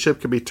 check so the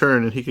ship could be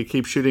turned and he could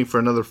keep shooting for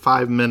another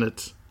 5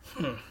 minutes.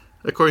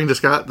 According to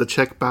Scott, the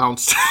check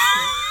bounced.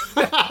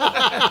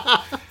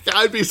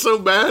 I'd be so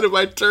mad if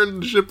I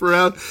turned the ship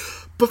around.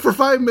 But for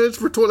 5 minutes,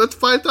 that's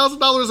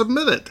 $5,000 a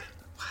minute.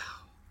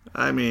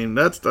 I mean,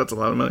 that's a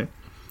lot of money.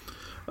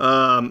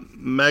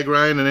 Meg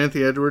Ryan and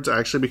Anthony Edwards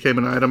actually became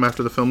an item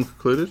after the film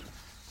concluded,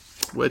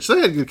 which they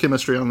had good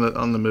chemistry on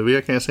the movie.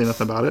 I can't say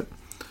nothing about it.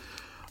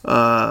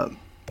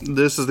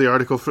 This is the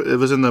article. It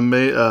was in the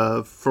May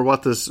for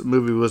what this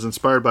movie was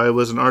inspired by. It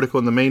was an article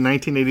in the May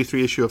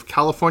 1983 issue of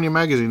California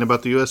Magazine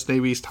about the U.S.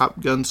 Navy's Top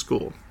Gun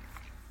School.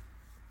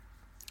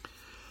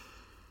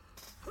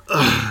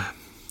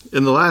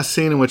 In the last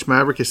scene in which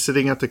Maverick is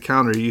sitting at the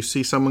counter, you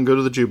see someone go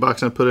to the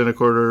jukebox and put in a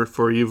quarter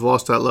for "You've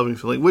Lost That Loving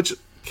Feeling," which,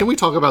 can we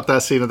talk about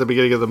that scene at the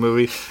beginning of the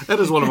movie? That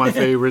is one of my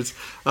favorites.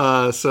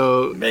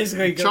 So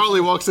basically,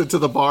 Charlie walks into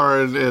the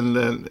bar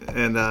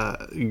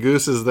and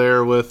Goose is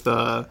there with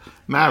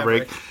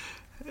Maverick.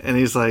 And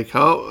he's like,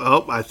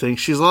 oh, I think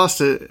she's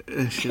lost it.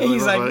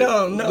 He's like,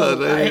 no.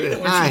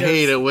 I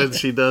hate it when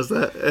she does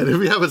that. And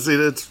if you haven't seen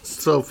it, it's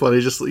so funny.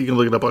 You can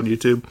look it up on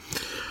YouTube.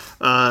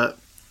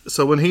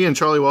 So when he and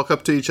Charlie walk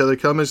up to each other,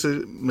 Cummings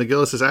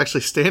McGillis is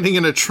actually standing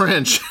in a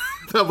trench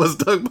that was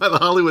dug by the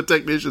Hollywood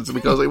technicians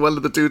because they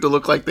wanted the two to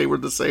look like they were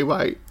the same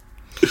height.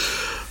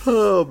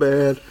 Oh,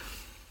 man.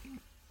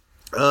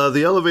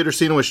 The elevator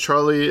scene in which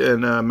Charlie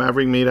and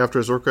Maverick meet after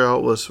his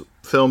workout was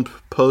filmed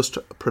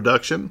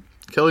post-production.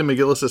 Kelly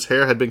McGillis'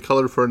 hair had been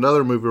colored for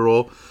another movie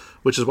role,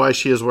 which is why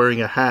she is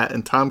wearing a hat,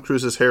 and Tom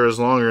Cruise's hair is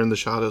longer in the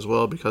shot as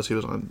well because he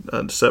was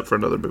on set for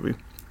another movie.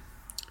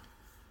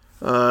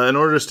 In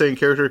order to stay in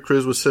character,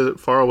 Cruise was sit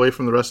far away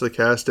from the rest of the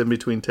cast in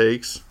between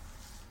takes.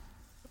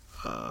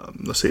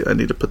 Let's see, I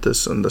need to put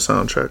this on the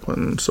soundtrack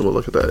one, so we'll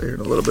look at that here in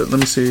a little bit. Let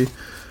me see.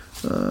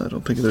 I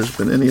don't think there's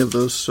been any of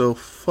those so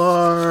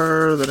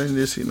far that I need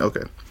to see.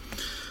 Okay.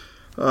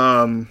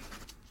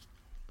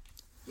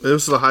 This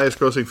was the highest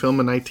grossing film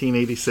in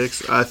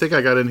 1986. I think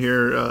I got in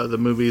here the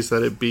movies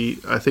that it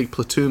beat. I think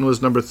Platoon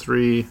was number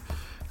 3.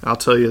 I'll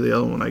tell you the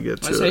other one I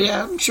get to.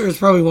 Yeah, I'm sure it's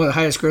probably one of the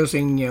highest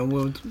grossing,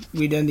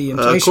 we done the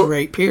inflation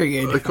rate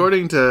period.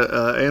 According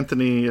to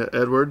Anthony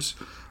Edwards,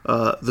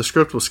 the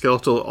script was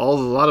skeletal. A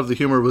lot of the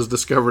humor was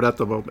discovered at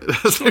the moment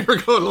as they were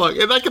going along.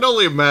 And I can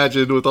only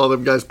imagine with all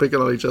them guys picking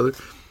on each other.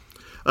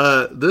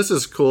 This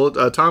is cool.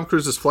 Tom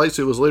Cruise's flight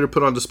suit was later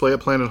put on display at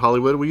Planet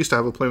Hollywood. We used to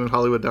have a Planet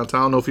Hollywood downtown.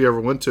 I don't know if you ever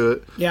went to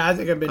it. Yeah, I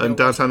think I've been in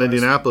downtown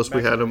Indianapolis.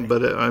 We had them,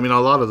 but a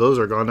lot of those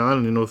are gone now. I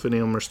don't even know if any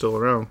of them are still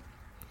around.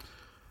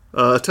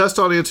 A test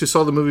audience who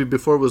saw the movie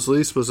before it was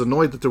released was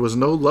annoyed that there was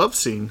no love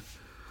scene.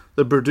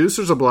 The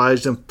producers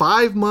obliged, and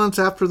 5 months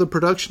after the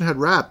production had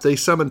wrapped, they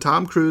summoned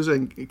Tom Cruise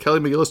and Kelly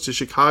McGillis to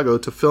Chicago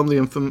to film the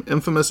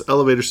infamous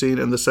elevator scene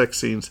and the sex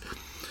scenes.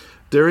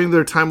 During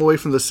their time away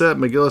from the set,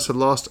 McGillis had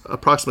lost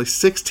approximately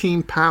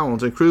 16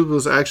 pounds, and Cruise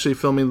was actually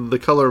filming The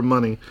Color of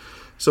Money.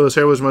 So his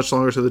hair was much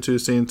longer to the two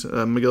scenes.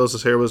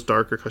 McGillis' hair was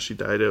darker because she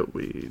dyed it.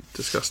 We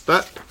discussed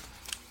that.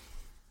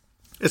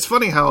 It's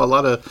funny how a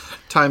lot of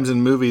times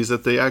in movies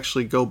that they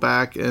actually go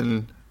back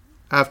and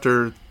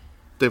after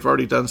they've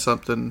already done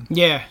something,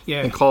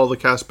 and call the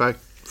cast back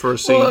for a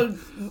scene.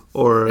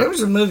 Or there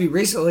was a movie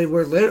recently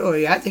where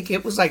literally I think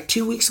it was like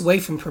 2 weeks away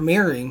from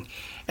premiering,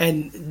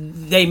 and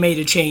they made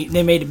a change.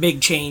 They made a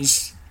big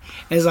change.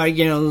 It's like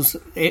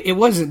it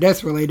wasn't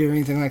death related or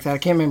anything like that. I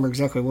can't remember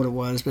exactly what it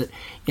was, but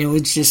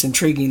it's just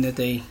intriguing that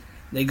they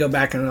go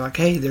back and they're like,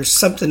 hey, there's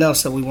something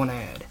else that we want to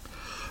add.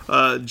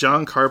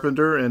 John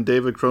Carpenter and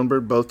David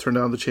Cronenberg both turned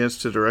down the chance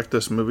to direct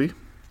this movie.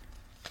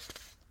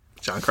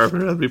 John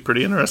Carpenter, that'd be a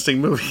pretty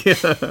interesting movie. Here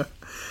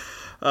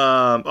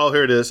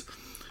it is.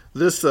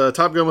 This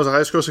Top Gun was the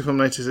highest grossing film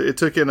in 1960. It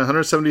took in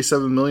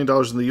 $177 million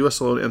in the U.S.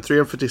 alone, and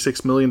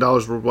 $356 million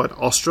worldwide.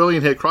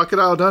 Australian hit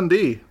Crocodile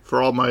Dundee, for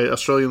all my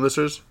Australian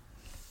listeners.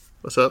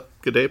 What's up?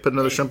 Good day. Put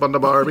another shrimp on the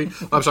Barbie.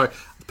 I'm sorry.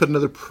 Put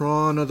another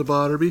prawn on the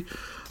Barbie.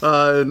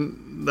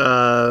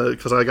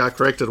 Because I got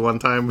corrected one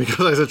time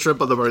because I said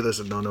shrimp on the Barbie. They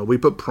said, no, we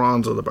put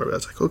prawns on the Barbie. I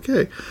was like,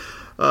 okay.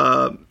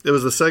 It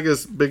was the second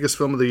biggest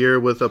film of the year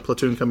with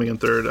Platoon coming in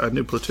third. I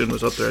knew Platoon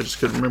was up there. I just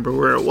couldn't remember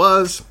where it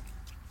was.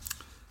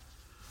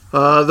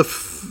 The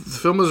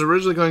film was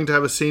originally going to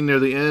have a scene near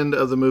the end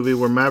of the movie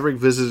where Maverick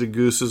visited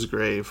Goose's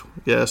grave.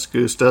 Yes,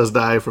 Goose does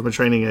die from a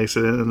training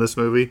accident in this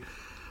movie.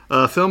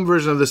 A film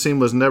version of the scene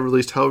was never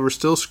released. However,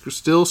 still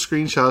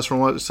screenshots from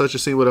what such a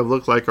scene would have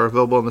looked like are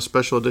available on the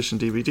special edition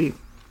DVD.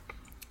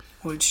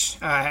 Which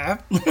I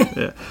have.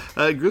 Yeah.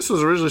 Goose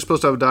was originally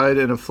supposed to have died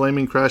in a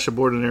flaming crash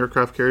aboard an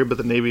aircraft carrier, but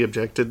the Navy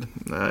objected,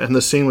 and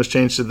the scene was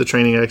changed to the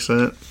training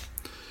accident.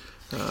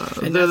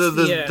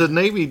 The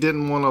Navy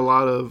didn't want a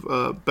lot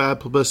of bad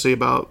publicity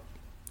about,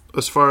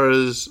 as far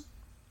as,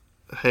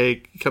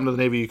 hey, come to the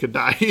Navy, you could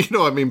die.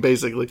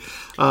 Basically.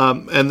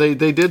 And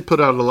they did put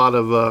out a lot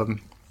of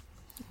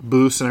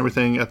booths and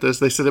everything at this.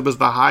 They said it was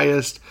the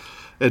highest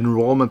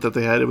enrollment that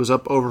they had. It was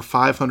up over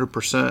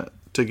 500%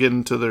 to get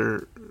into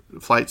their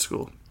flight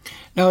school.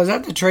 Now, is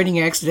that the training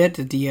accident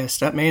that the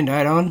stuntman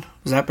died on?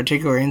 Was that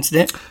particular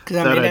incident? Because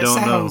that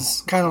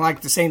sounds kind of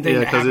like the same thing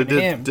that happened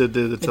to him. Did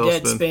the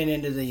dead spin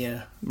into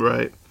the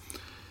right.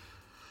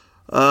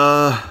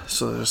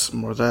 So there's some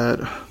more of that.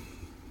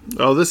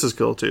 Oh, this is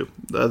cool too.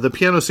 The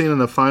piano scene and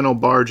the final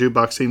bar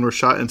jukebox scene were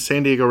shot in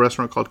San Diego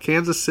restaurant called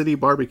Kansas City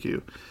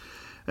Barbecue,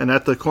 and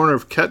at the corner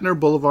of Kettner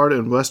Boulevard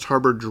and West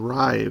Harbor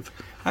Drive.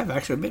 I've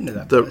actually been to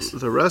that place.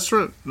 The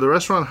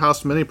restaurant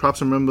housed many props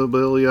and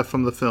memorabilia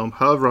from the film.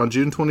 However, on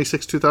June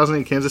 26,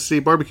 2008, Kansas City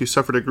Barbecue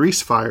suffered a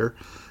grease fire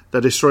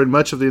that destroyed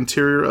much of the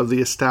interior of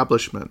the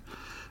establishment.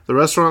 The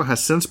restaurant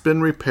has since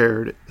been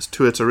repaired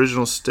to its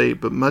original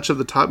state, but much of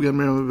the Top Gun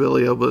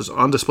memorabilia was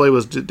on display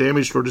was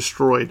damaged or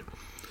destroyed.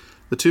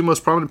 The two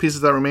most prominent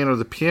pieces that remain are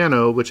the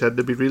piano, which had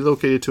to be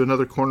relocated to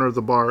another corner of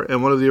the bar,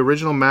 and one of the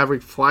original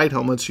Maverick flight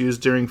helmets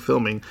used during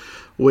filming,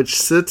 which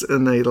sits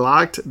in a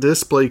locked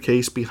display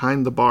case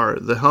behind the bar.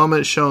 The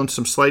helmet shown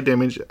some slight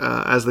damage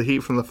as the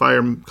heat from the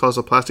fire caused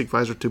the plastic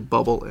visor to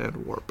bubble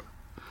and warp.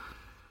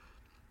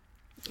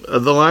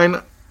 The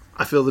line,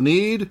 I feel the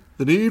need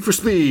for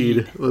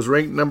speed, was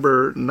ranked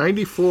number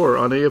 94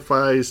 on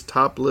AFI's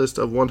top list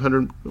of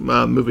 100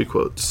 movie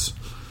quotes.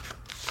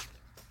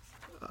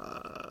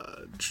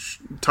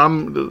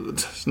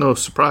 No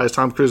surprise,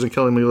 Tom Cruise and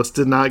Kelly McGillis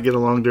did not get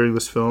along during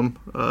this film,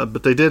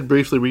 but they did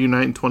briefly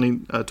reunite in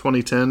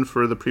 2010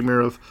 for the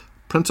premiere of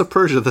Prince of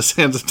Persia: The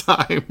Sands of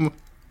Time.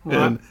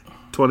 What?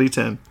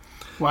 2010.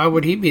 Why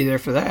would he be there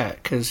for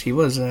that? Because he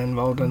wasn't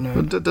involved in that.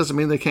 But that doesn't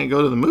mean they can't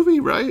go to the movie,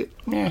 right?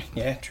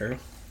 Yeah, true.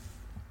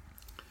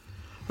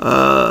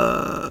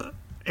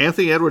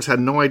 Anthony Edwards had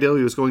no idea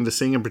he was going to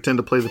sing and pretend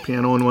to play the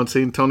piano in one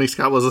scene. Tony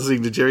Scott was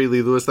listening to Jerry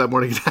Lee Lewis that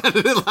morning and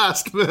added it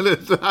last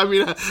minute. I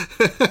mean...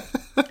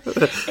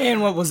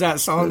 And what was that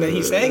song that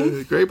he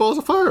sang? Great Balls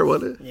of Fire,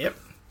 wasn't it?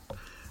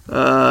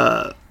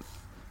 Yep.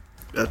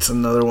 That's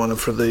another one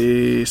for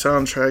the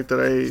soundtrack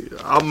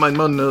that my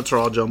notes are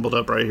all jumbled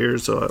up right here.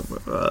 So,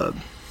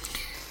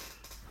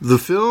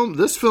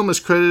 this film is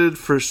credited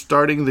for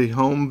starting the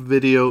home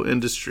video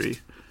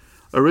industry.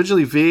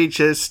 Originally,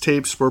 VHS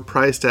tapes were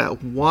priced at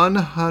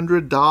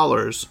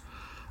 $100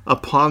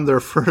 upon their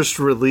first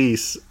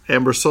release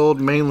and were sold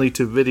mainly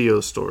to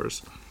video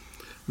stores.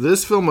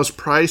 This film was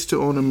priced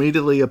to own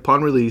immediately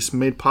upon release,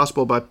 made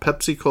possible by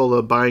Pepsi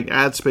Cola buying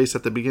ad space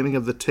at the beginning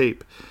of the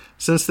tape.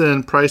 Since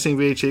then, pricing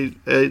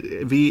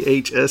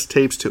VHS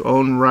tapes to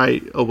own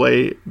right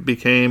away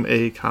became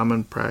a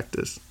common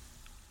practice.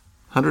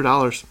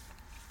 $100.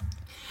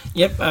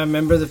 Yep, I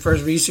remember the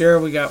first VCR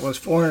we got was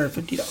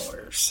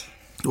 $450.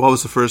 What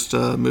was the first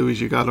movies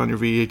you got on your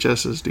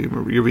VHSs? Do you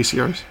remember your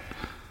VCRs?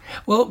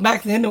 Well,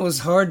 back then it was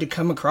hard to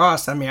come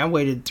across. I mean, I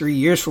waited 3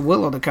 years for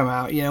Willow to come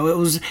out. You know, it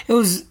was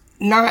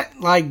not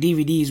like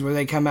DVDs where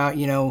they come out.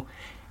 You know,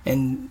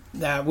 and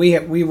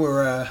we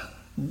were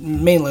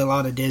mainly a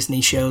lot of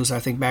Disney shows. I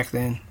think back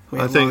then.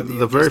 I think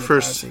the very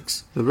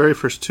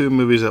first two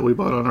movies that we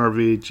bought on our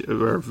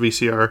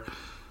VCR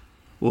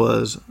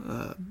was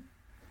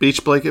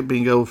Beach Blanket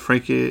Bingo with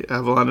Frankie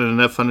Avalon and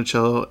Annette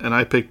Funicello, and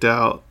I picked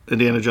out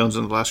Indiana Jones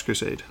and the Last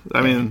Crusade. I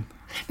mean...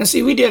 Now,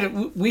 see,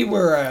 we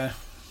were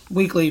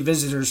weekly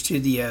visitors to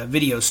the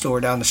video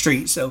store down the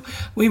street, so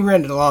we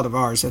rented a lot of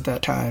ours at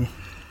that time.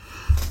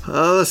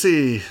 Let's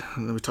see.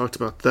 We talked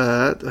about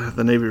that.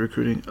 The Navy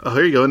recruiting. Oh,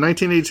 here you go. In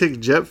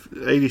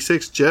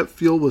 1986, jet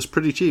fuel was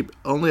pretty cheap,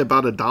 only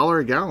about $1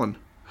 a gallon.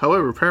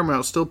 However,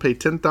 Paramount still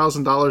paid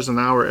 $10,000 an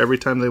hour every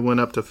time they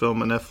went up to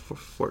film an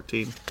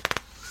F-14.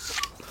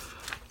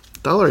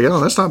 $1 a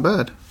gallon, that's not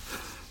bad.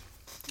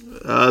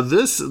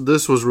 This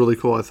was really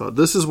cool, I thought.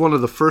 This is one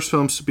of the first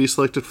films to be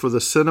selected for the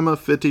Cinema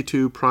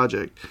 52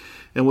 project,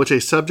 in which a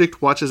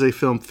subject watches a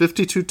film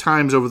 52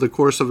 times over the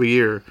course of a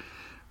year.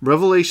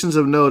 Revelations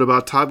of note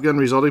about Top Gun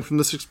resulting from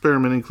this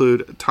experiment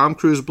include Tom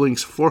Cruise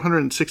blinks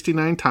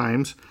 469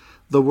 times,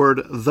 the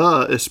word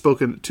 "the" is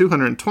spoken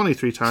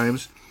 223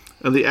 times,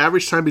 and the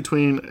average time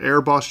between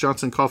Air Boss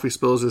Johnson coffee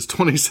spills is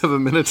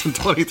 27 minutes and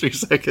 23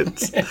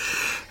 seconds.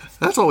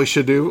 That's what we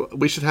should do.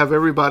 We should have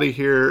everybody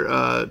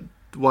here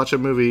watch a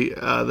movie,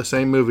 the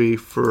same movie,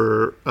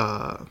 for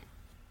a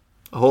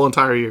whole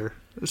entire year.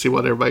 See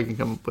what everybody can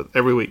come up with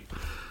every week.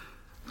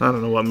 I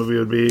don't know what movie it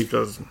would be,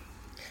 because...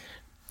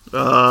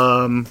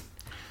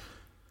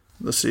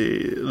 let's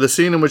see. The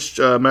scene in which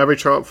Maverick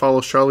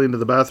follows Charlie into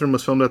the bathroom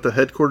was filmed at the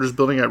headquarters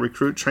building at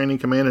Recruit Training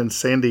Command in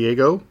San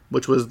Diego,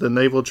 which was the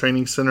Naval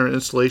Training Center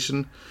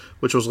installation,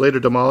 which was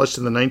later demolished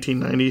in the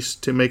 1990s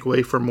to make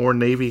way for more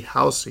Navy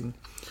housing.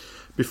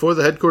 Before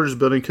the headquarters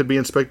building could be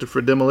inspected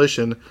for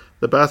demolition,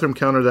 the bathroom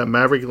counter that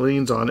Maverick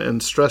leans on in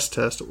stress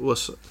test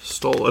was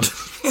stolen.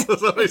 So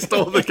somebody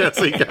stole the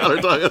gasoline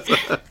counter.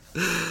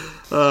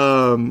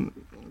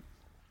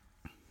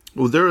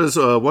 Well, there is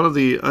one of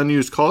the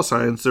unused call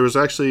signs. There was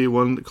actually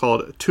one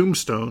called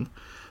Tombstone,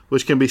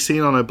 which can be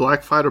seen on a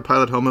black fighter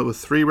pilot helmet with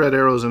 3 red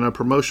arrows and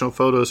promotional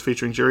photos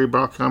featuring Jerry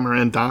Bruckheimer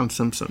and Don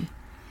Simpson.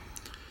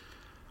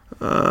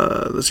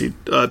 Let's see.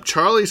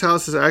 Charlie's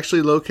house is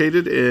actually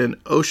located in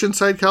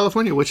Oceanside,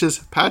 California, which is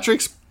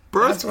Patrick's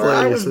birthplace. That's where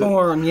I was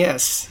born,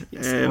 yes.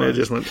 And it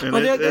just went. And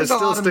it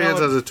still stands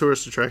as a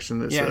tourist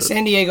attraction.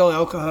 San Diego,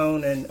 El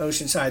Cajon, and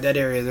Oceanside, that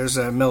area, there's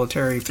a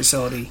military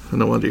facility.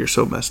 No wonder you're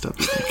so messed up.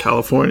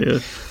 California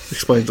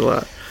explains a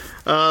lot.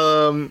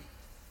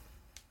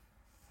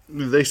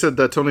 They said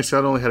that Tony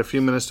Scott only had a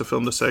few minutes to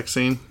film the sex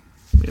scene.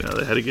 You know,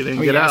 they had to get in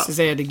and get out. Since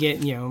they had to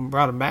get,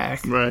 brought him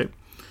back. Right.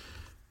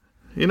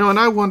 You know, and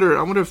I wonder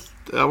if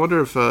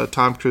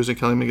Tom Cruise and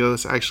Kelly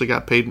McGillis actually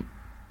got paid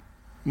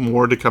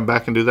more to come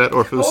back and do that,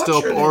 or if it was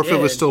it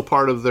was still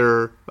part of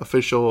their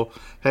official.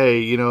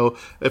 Hey,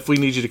 if we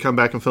need you to come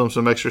back and film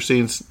some extra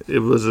scenes, it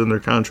was in their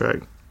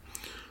contract.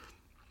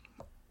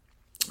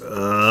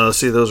 Let's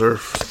see, those are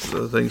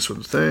the things from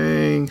the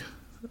thing.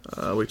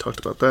 We talked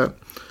about that.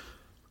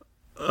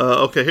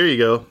 Okay, here you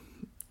go.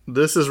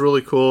 This is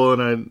really cool,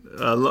 and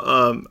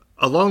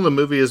along the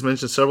movie is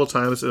mentioned several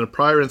times in a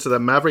prior incident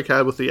that Maverick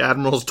had with the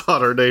Admiral's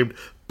daughter named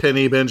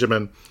Penny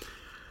Benjamin.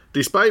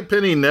 Despite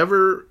Penny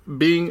never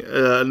being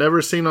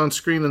seen on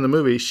screen in the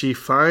movie, she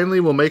finally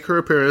will make her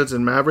appearance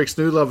in Maverick's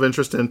new love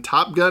interest in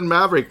Top Gun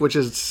Maverick, which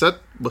was set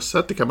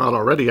to come out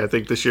already, I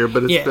think, this year.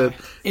 But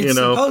it's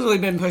supposedly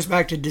been pushed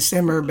back to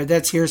December, but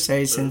that's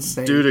hearsay since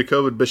due to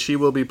COVID. But she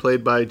will be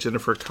played by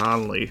Jennifer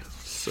Connelly,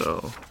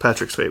 so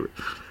Patrick's favorite.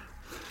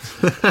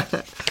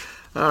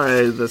 All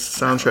right, the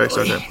soundtracks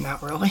are there.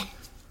 Not really.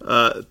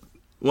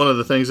 One of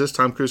the things is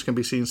Tom Cruise can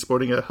be seen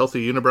sporting a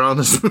healthy unibrow in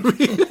this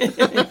movie.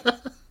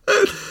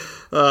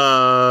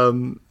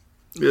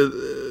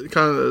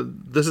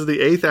 This is the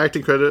 8th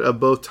acting credit of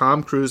both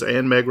Tom Cruise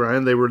and Meg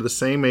Ryan. They were the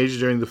same age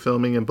during the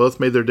filming and both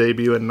made their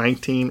debut in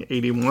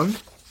 1981.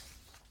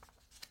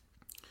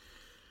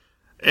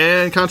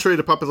 And contrary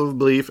to popular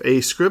belief,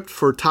 a script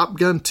for Top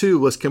Gun 2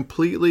 was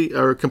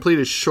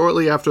completed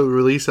shortly after the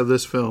release of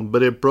this film,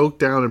 but it broke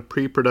down in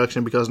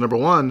pre-production because, number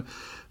one,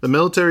 the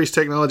military's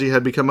technology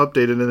had become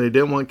updated and they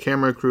didn't want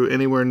camera crew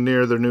anywhere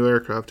near their new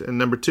aircraft. And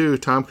number two,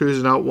 Tom Cruise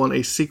did not want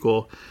a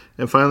sequel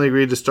and finally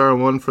agreed to star in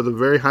one for the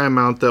very high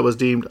amount that was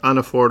deemed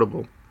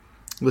unaffordable.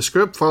 The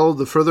script followed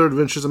the further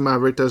adventures of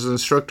Maverick as an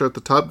instructor at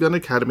the Top Gun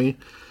Academy.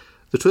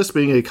 The twist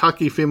being a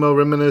cocky female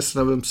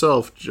reminiscent of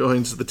himself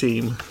joins the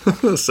team.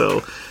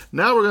 So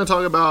now we're going to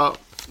talk about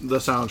the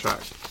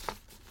soundtrack.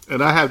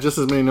 And I have just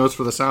as many notes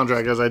for the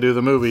soundtrack as I do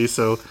the movie.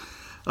 So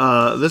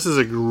this is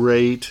a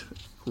great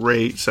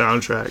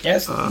soundtrack.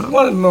 Yes,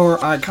 one of the more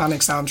iconic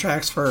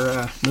soundtracks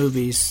for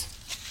movies.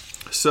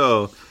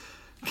 So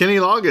Kenny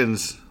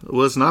Loggins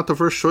was not the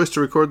first choice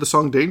to record the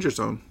song Danger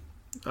Zone.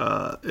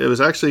 It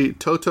was actually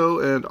Toto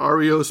and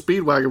REO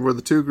Speedwagon were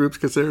the two groups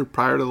considered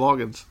prior to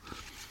Loggins.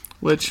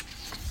 Which,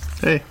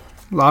 hey.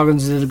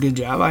 Loggins did a good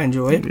job. I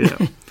enjoy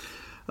it.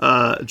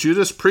 Yeah.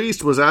 Judas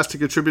Priest was asked to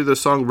contribute the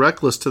song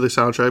Reckless to the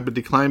soundtrack, but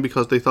declined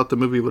because they thought the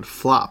movie would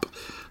flop.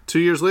 2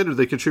 years later,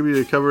 they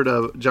contributed a cover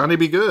of Johnny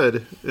Be Good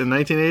in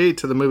 1988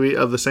 to the movie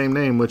of the same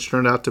name, which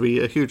turned out to be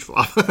a huge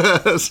flop.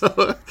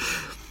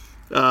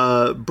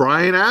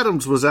 Bryan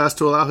Adams was asked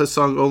to allow his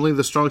song Only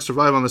the Strong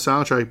Survive on the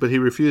soundtrack, but he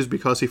refused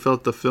because he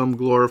felt the film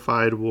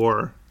glorified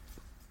war.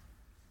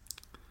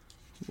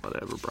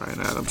 Whatever,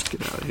 Bryan Adams,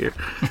 get out of here.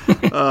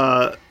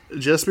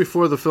 Just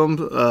before the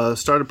film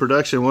started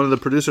production, one of the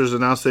producers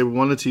announced they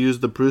wanted to use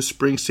the Bruce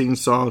Springsteen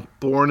song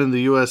Born in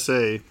the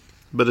USA,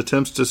 but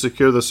attempts to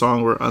secure the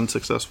song were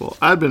unsuccessful.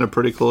 I'd been a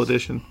pretty cool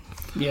addition.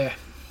 Yeah.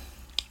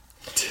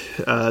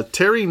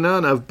 Terry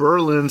Nunn of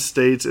Berlin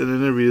states in an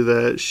interview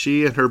that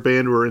she and her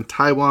band were in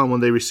Taiwan when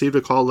they received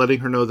a call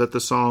letting her know that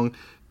the song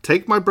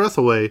Take My Breath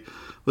Away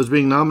was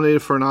being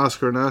nominated for an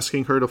Oscar and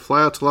asking her to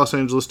fly out to Los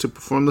Angeles to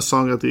perform the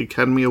song at the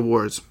Academy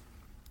Awards.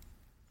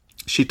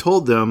 She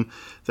told them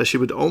that she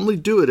would only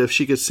do it if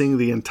she could sing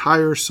the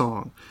entire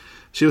song.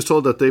 She was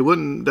told that that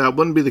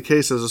wouldn't be the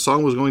case as the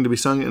song was going to be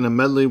sung in a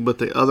medley with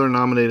the other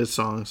nominated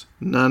songs.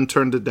 Nunn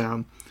turned it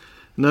down.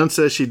 Nunn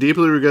says she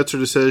deeply regrets her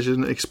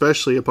decision,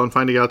 especially upon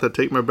finding out that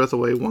Take My Breath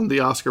Away won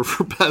the Oscar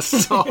for Best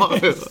Song.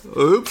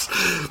 Oops.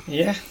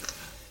 Yeah.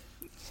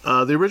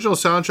 The original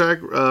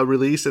soundtrack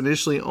release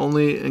initially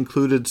only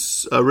included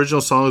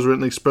original songs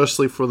written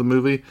expressly for the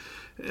movie.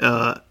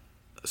 For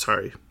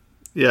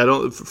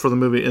the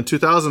movie. In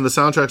 2000, the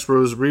soundtrack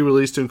was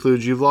re-released to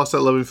include You've Lost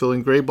That Loving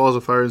Feeling, Great Balls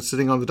of Fire, and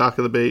Sitting on the Dock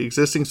of the Bay,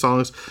 existing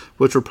songs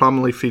which were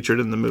prominently featured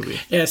in the movie.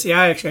 Yeah, see,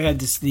 I actually had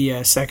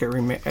the second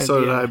remake.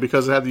 So did I,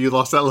 because it had the You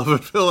Lost That Loving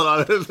Feeling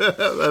on it.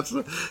 That's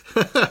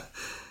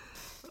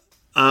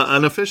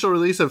an official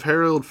release of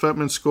Harold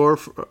Fettman's score,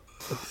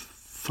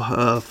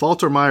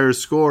 Faltermeyer's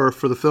score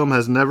for the film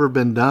has never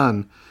been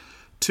done.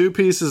 2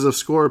 pieces of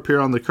score appear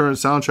on the current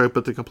soundtrack,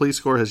 but the complete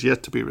score has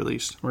yet to be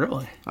released.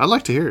 Really? I'd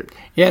like to hear it.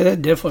 Yeah,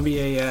 that'd definitely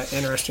be a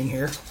interesting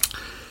here.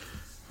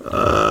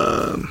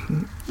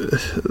 The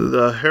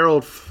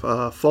Harold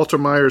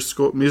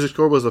Faltermeyer music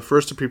score was the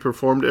first to be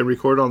performed and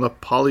recorded on the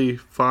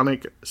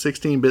polyphonic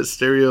 16-bit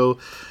stereo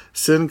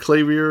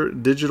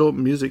Synclavier digital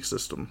music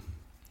system.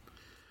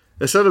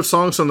 Instead of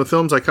songs from the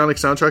film's iconic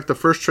soundtrack, the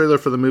first trailer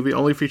for the movie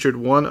only featured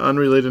one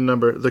unrelated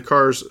number, the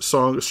Cars'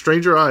 song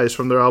Stranger Eyes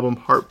from their album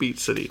Heartbeat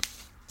City.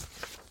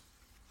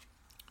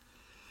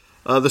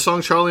 The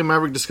song Charlie and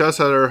Maverick discuss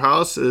at her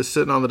house is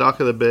Sitting on the Dock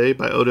of the Bay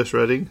by Otis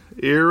Redding.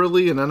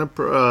 Eerily and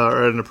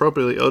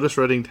inappropriately, Otis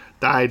Redding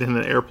died in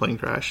an airplane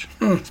crash.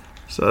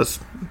 So that's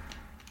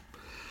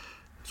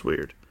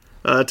weird.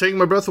 Taking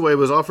My Breath Away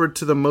was offered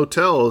to the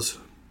Motels,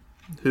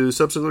 who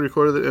subsequently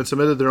recorded and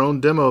submitted their own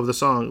demo of the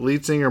song.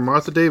 Lead singer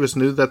Martha Davis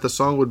knew that the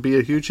song would be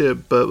a huge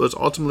hit, but was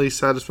ultimately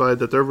satisfied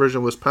that their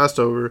version was passed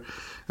over,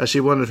 as she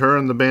wanted her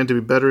and the band to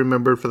be better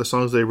remembered for the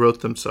songs they wrote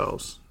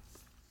themselves.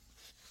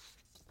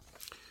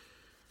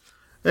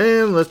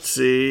 And let's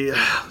see.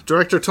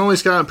 Director Tony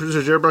Scott and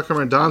producer Jerry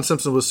Bruckheimer and Don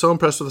Simpson was so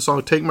impressed with the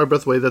song Take My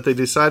Breath Away that they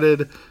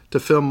decided to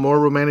film more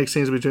romantic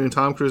scenes between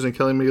Tom Cruise and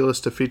Kelly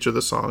McGillis to feature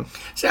the song.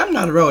 See, I'm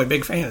not a really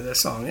big fan of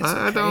this song.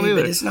 I don't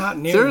either. But it's not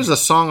near. There is a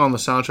song on the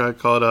soundtrack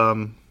called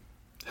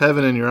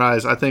Heaven in Your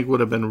Eyes. I think would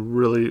have been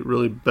really,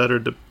 really better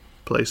to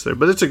place there.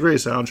 But it's a great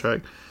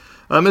soundtrack.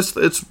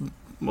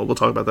 Well, we'll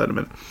talk about that in a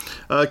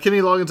minute. Kenny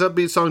Loggins'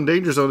 upbeat song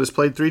Danger Zone is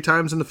played 3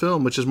 times in the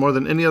film, which is more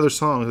than any other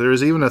song. There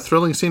is even a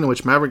thrilling scene in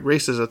which Maverick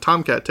races a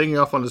Tomcat taking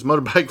off on his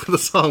motorbike for the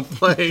song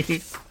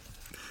playing.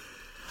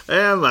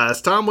 And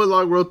last, Tom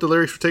Whitlock wrote the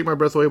lyrics for Take My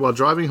Breath Away while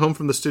driving home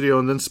from the studio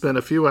and then spent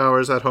a few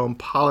hours at home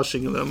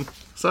polishing them.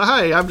 So,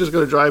 hey, I'm just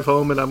going to drive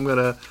home and I'm going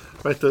to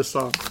write this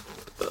song.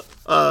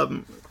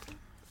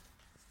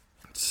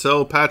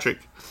 So, Patrick,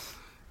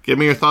 give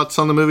me your thoughts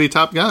on the movie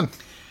Top Gun.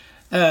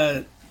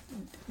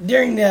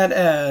 During that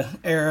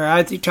era,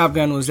 I think Top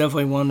Gun was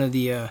definitely one of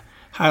the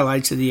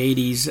highlights of the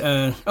 80s.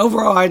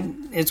 Overall,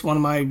 it's one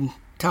of my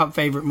top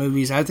favorite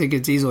movies. I think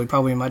it's easily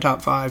probably in my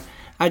top 5.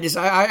 I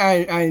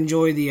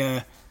enjoy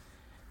the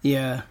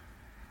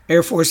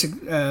Air Force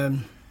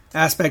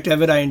aspect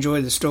of it. I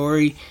enjoy the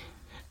story.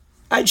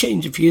 I'd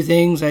change a few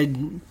things. I'd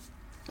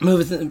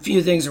move a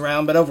few things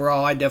around, but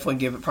overall, I'd definitely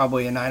give it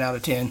probably a 9 out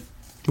of 10.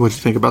 What'd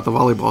you think about the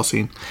volleyball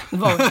scene?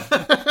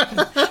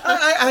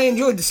 I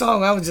enjoyed the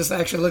song. I was just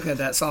actually looking at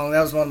that song.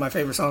 That was one of my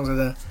favorite songs of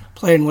the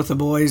Playing with the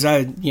Boys.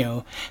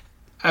 The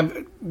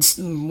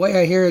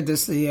way I hear it,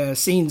 the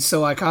scene's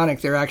so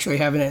iconic, they're actually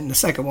having it in the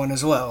second one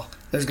as well.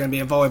 There's going to be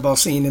a volleyball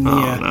scene in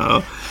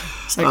the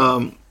second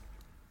one.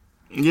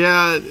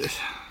 Yeah,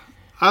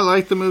 I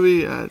like the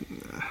movie. I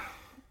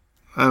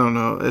don't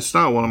know. It's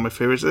not one of my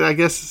favorites. I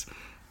guess,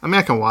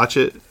 I can watch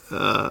it,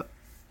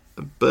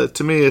 but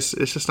to me, it's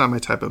just not my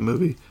type of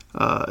movie.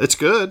 It's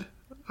good.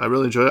 I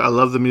really enjoy it. I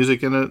love the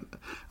music in it.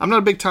 I'm not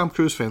a big Tom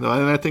Cruise fan, though,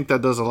 and I think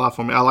that does a lot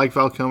for me. I like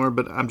Val Kilmer,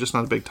 but I'm just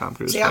not a big Tom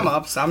Cruise fan. I'm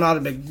opposite. I'm not a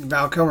big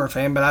Val Kilmer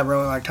fan, but I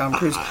really like Tom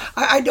Cruise.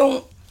 I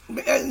don't...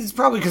 It's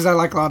probably because I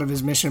like a lot of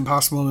his Mission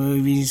Impossible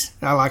movies.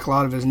 I like a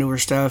lot of his newer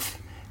stuff,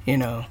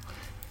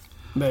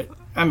 But,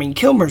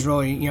 Kilmer's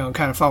really,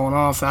 kind of fallen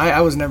off. I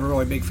was never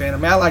really a big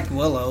fan. I liked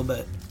Willow,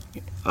 but...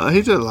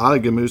 he did a lot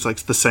of good movies, like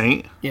The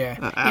Saint.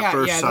 Yeah. At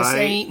First Sight. The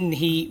Saint and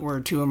Heat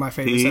were two of my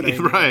favorites.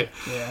 Right.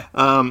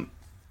 Yeah.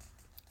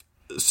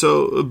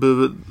 So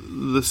the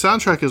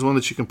soundtrack is one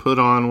that you can put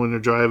on when you're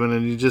driving,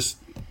 and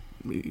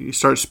you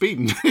start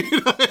speeding.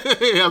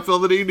 I feel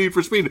the need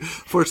for speed.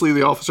 Fortunately,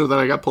 the officer that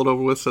I got pulled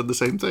over with said the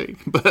same thing.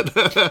 But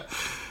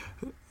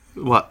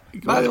what?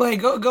 By the way,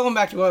 going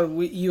back to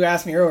what you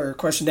asked me earlier,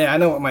 question day. I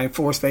know what my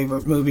 4th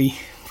favorite movie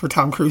for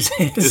Tom Cruise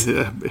is.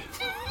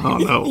 Oh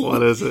no,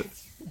 what is it?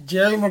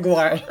 Jerry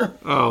Maguire.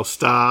 Oh,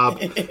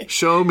 stop!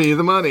 Show me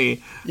the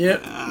money.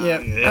 Yep.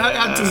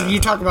 You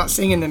talk about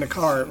singing in the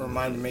car. It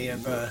reminded me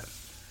of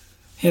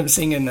him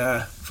singing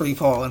 "Free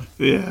Fallin'."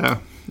 Yeah.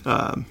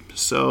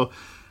 So,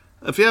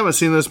 if you haven't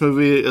seen this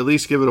movie, at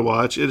least give it a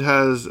watch. It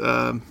has,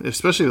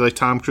 especially like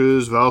Tom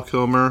Cruise, Val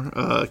Kilmer,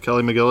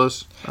 Kelly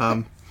McGillis.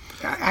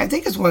 I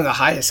think it's one of the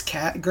highest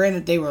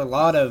Granted, they were a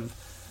lot of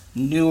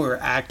newer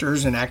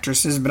actors and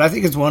actresses, but I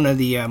think it's one of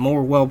the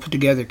more well put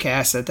together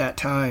casts at that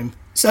time.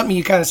 Something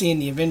you kind of see in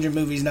the Avenger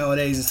movies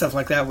nowadays and stuff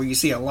like that, where you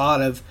see a lot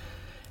of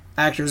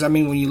actors.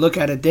 When you look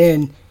at it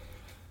then,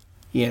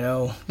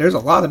 there's a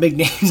lot of big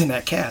names in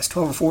that cast.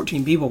 12 or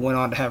 14 people went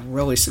on to have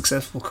really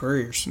successful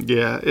careers.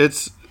 Yeah,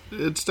 it's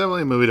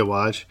definitely a movie to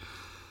watch.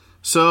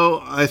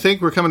 So I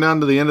think we're coming down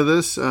to the end of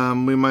this.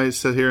 We might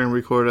sit here and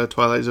record a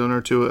Twilight Zone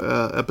or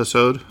 2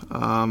 episode.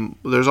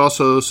 There's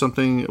also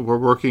something we're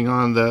working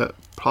on that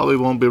probably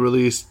won't be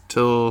released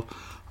till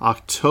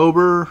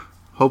October.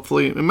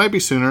 Hopefully, it might be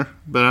sooner,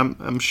 but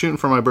I'm shooting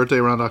for my birthday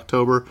around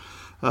October.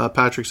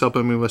 Patrick's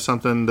helping me with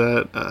something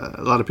that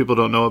a lot of people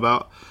don't know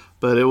about,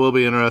 but it will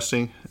be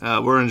interesting.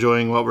 We're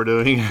enjoying what we're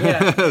doing.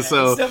 Yeah,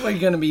 so it's definitely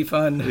going to be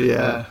fun.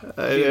 Yeah,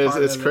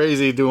 it's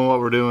crazy doing what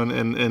we're doing,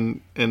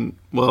 and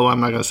well, I'm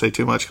not going to say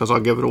too much because I'll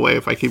give it away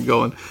if I keep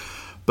going.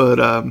 But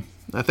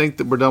I think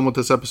that we're done with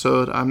this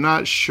episode. I'm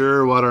not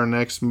sure what our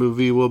next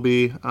movie will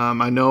be.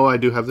 I know I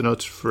do have the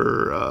notes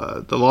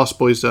for The Lost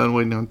Boys done,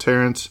 waiting on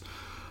Terrence.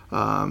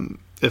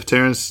 If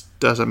Terrence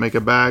doesn't make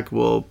it back,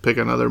 we'll pick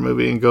another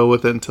movie and go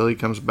with it until he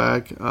comes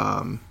back.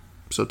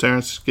 So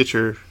Terrence, get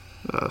your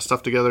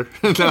stuff together.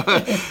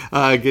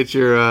 Get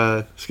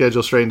your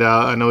schedule straightened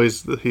out. I know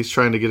he's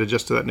trying to get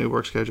adjusted to that new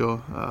work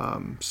schedule.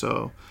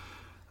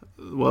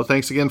 Well,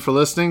 thanks again for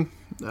listening.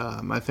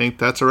 I think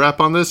that's a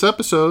wrap on this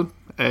episode.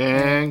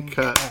 And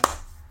cut.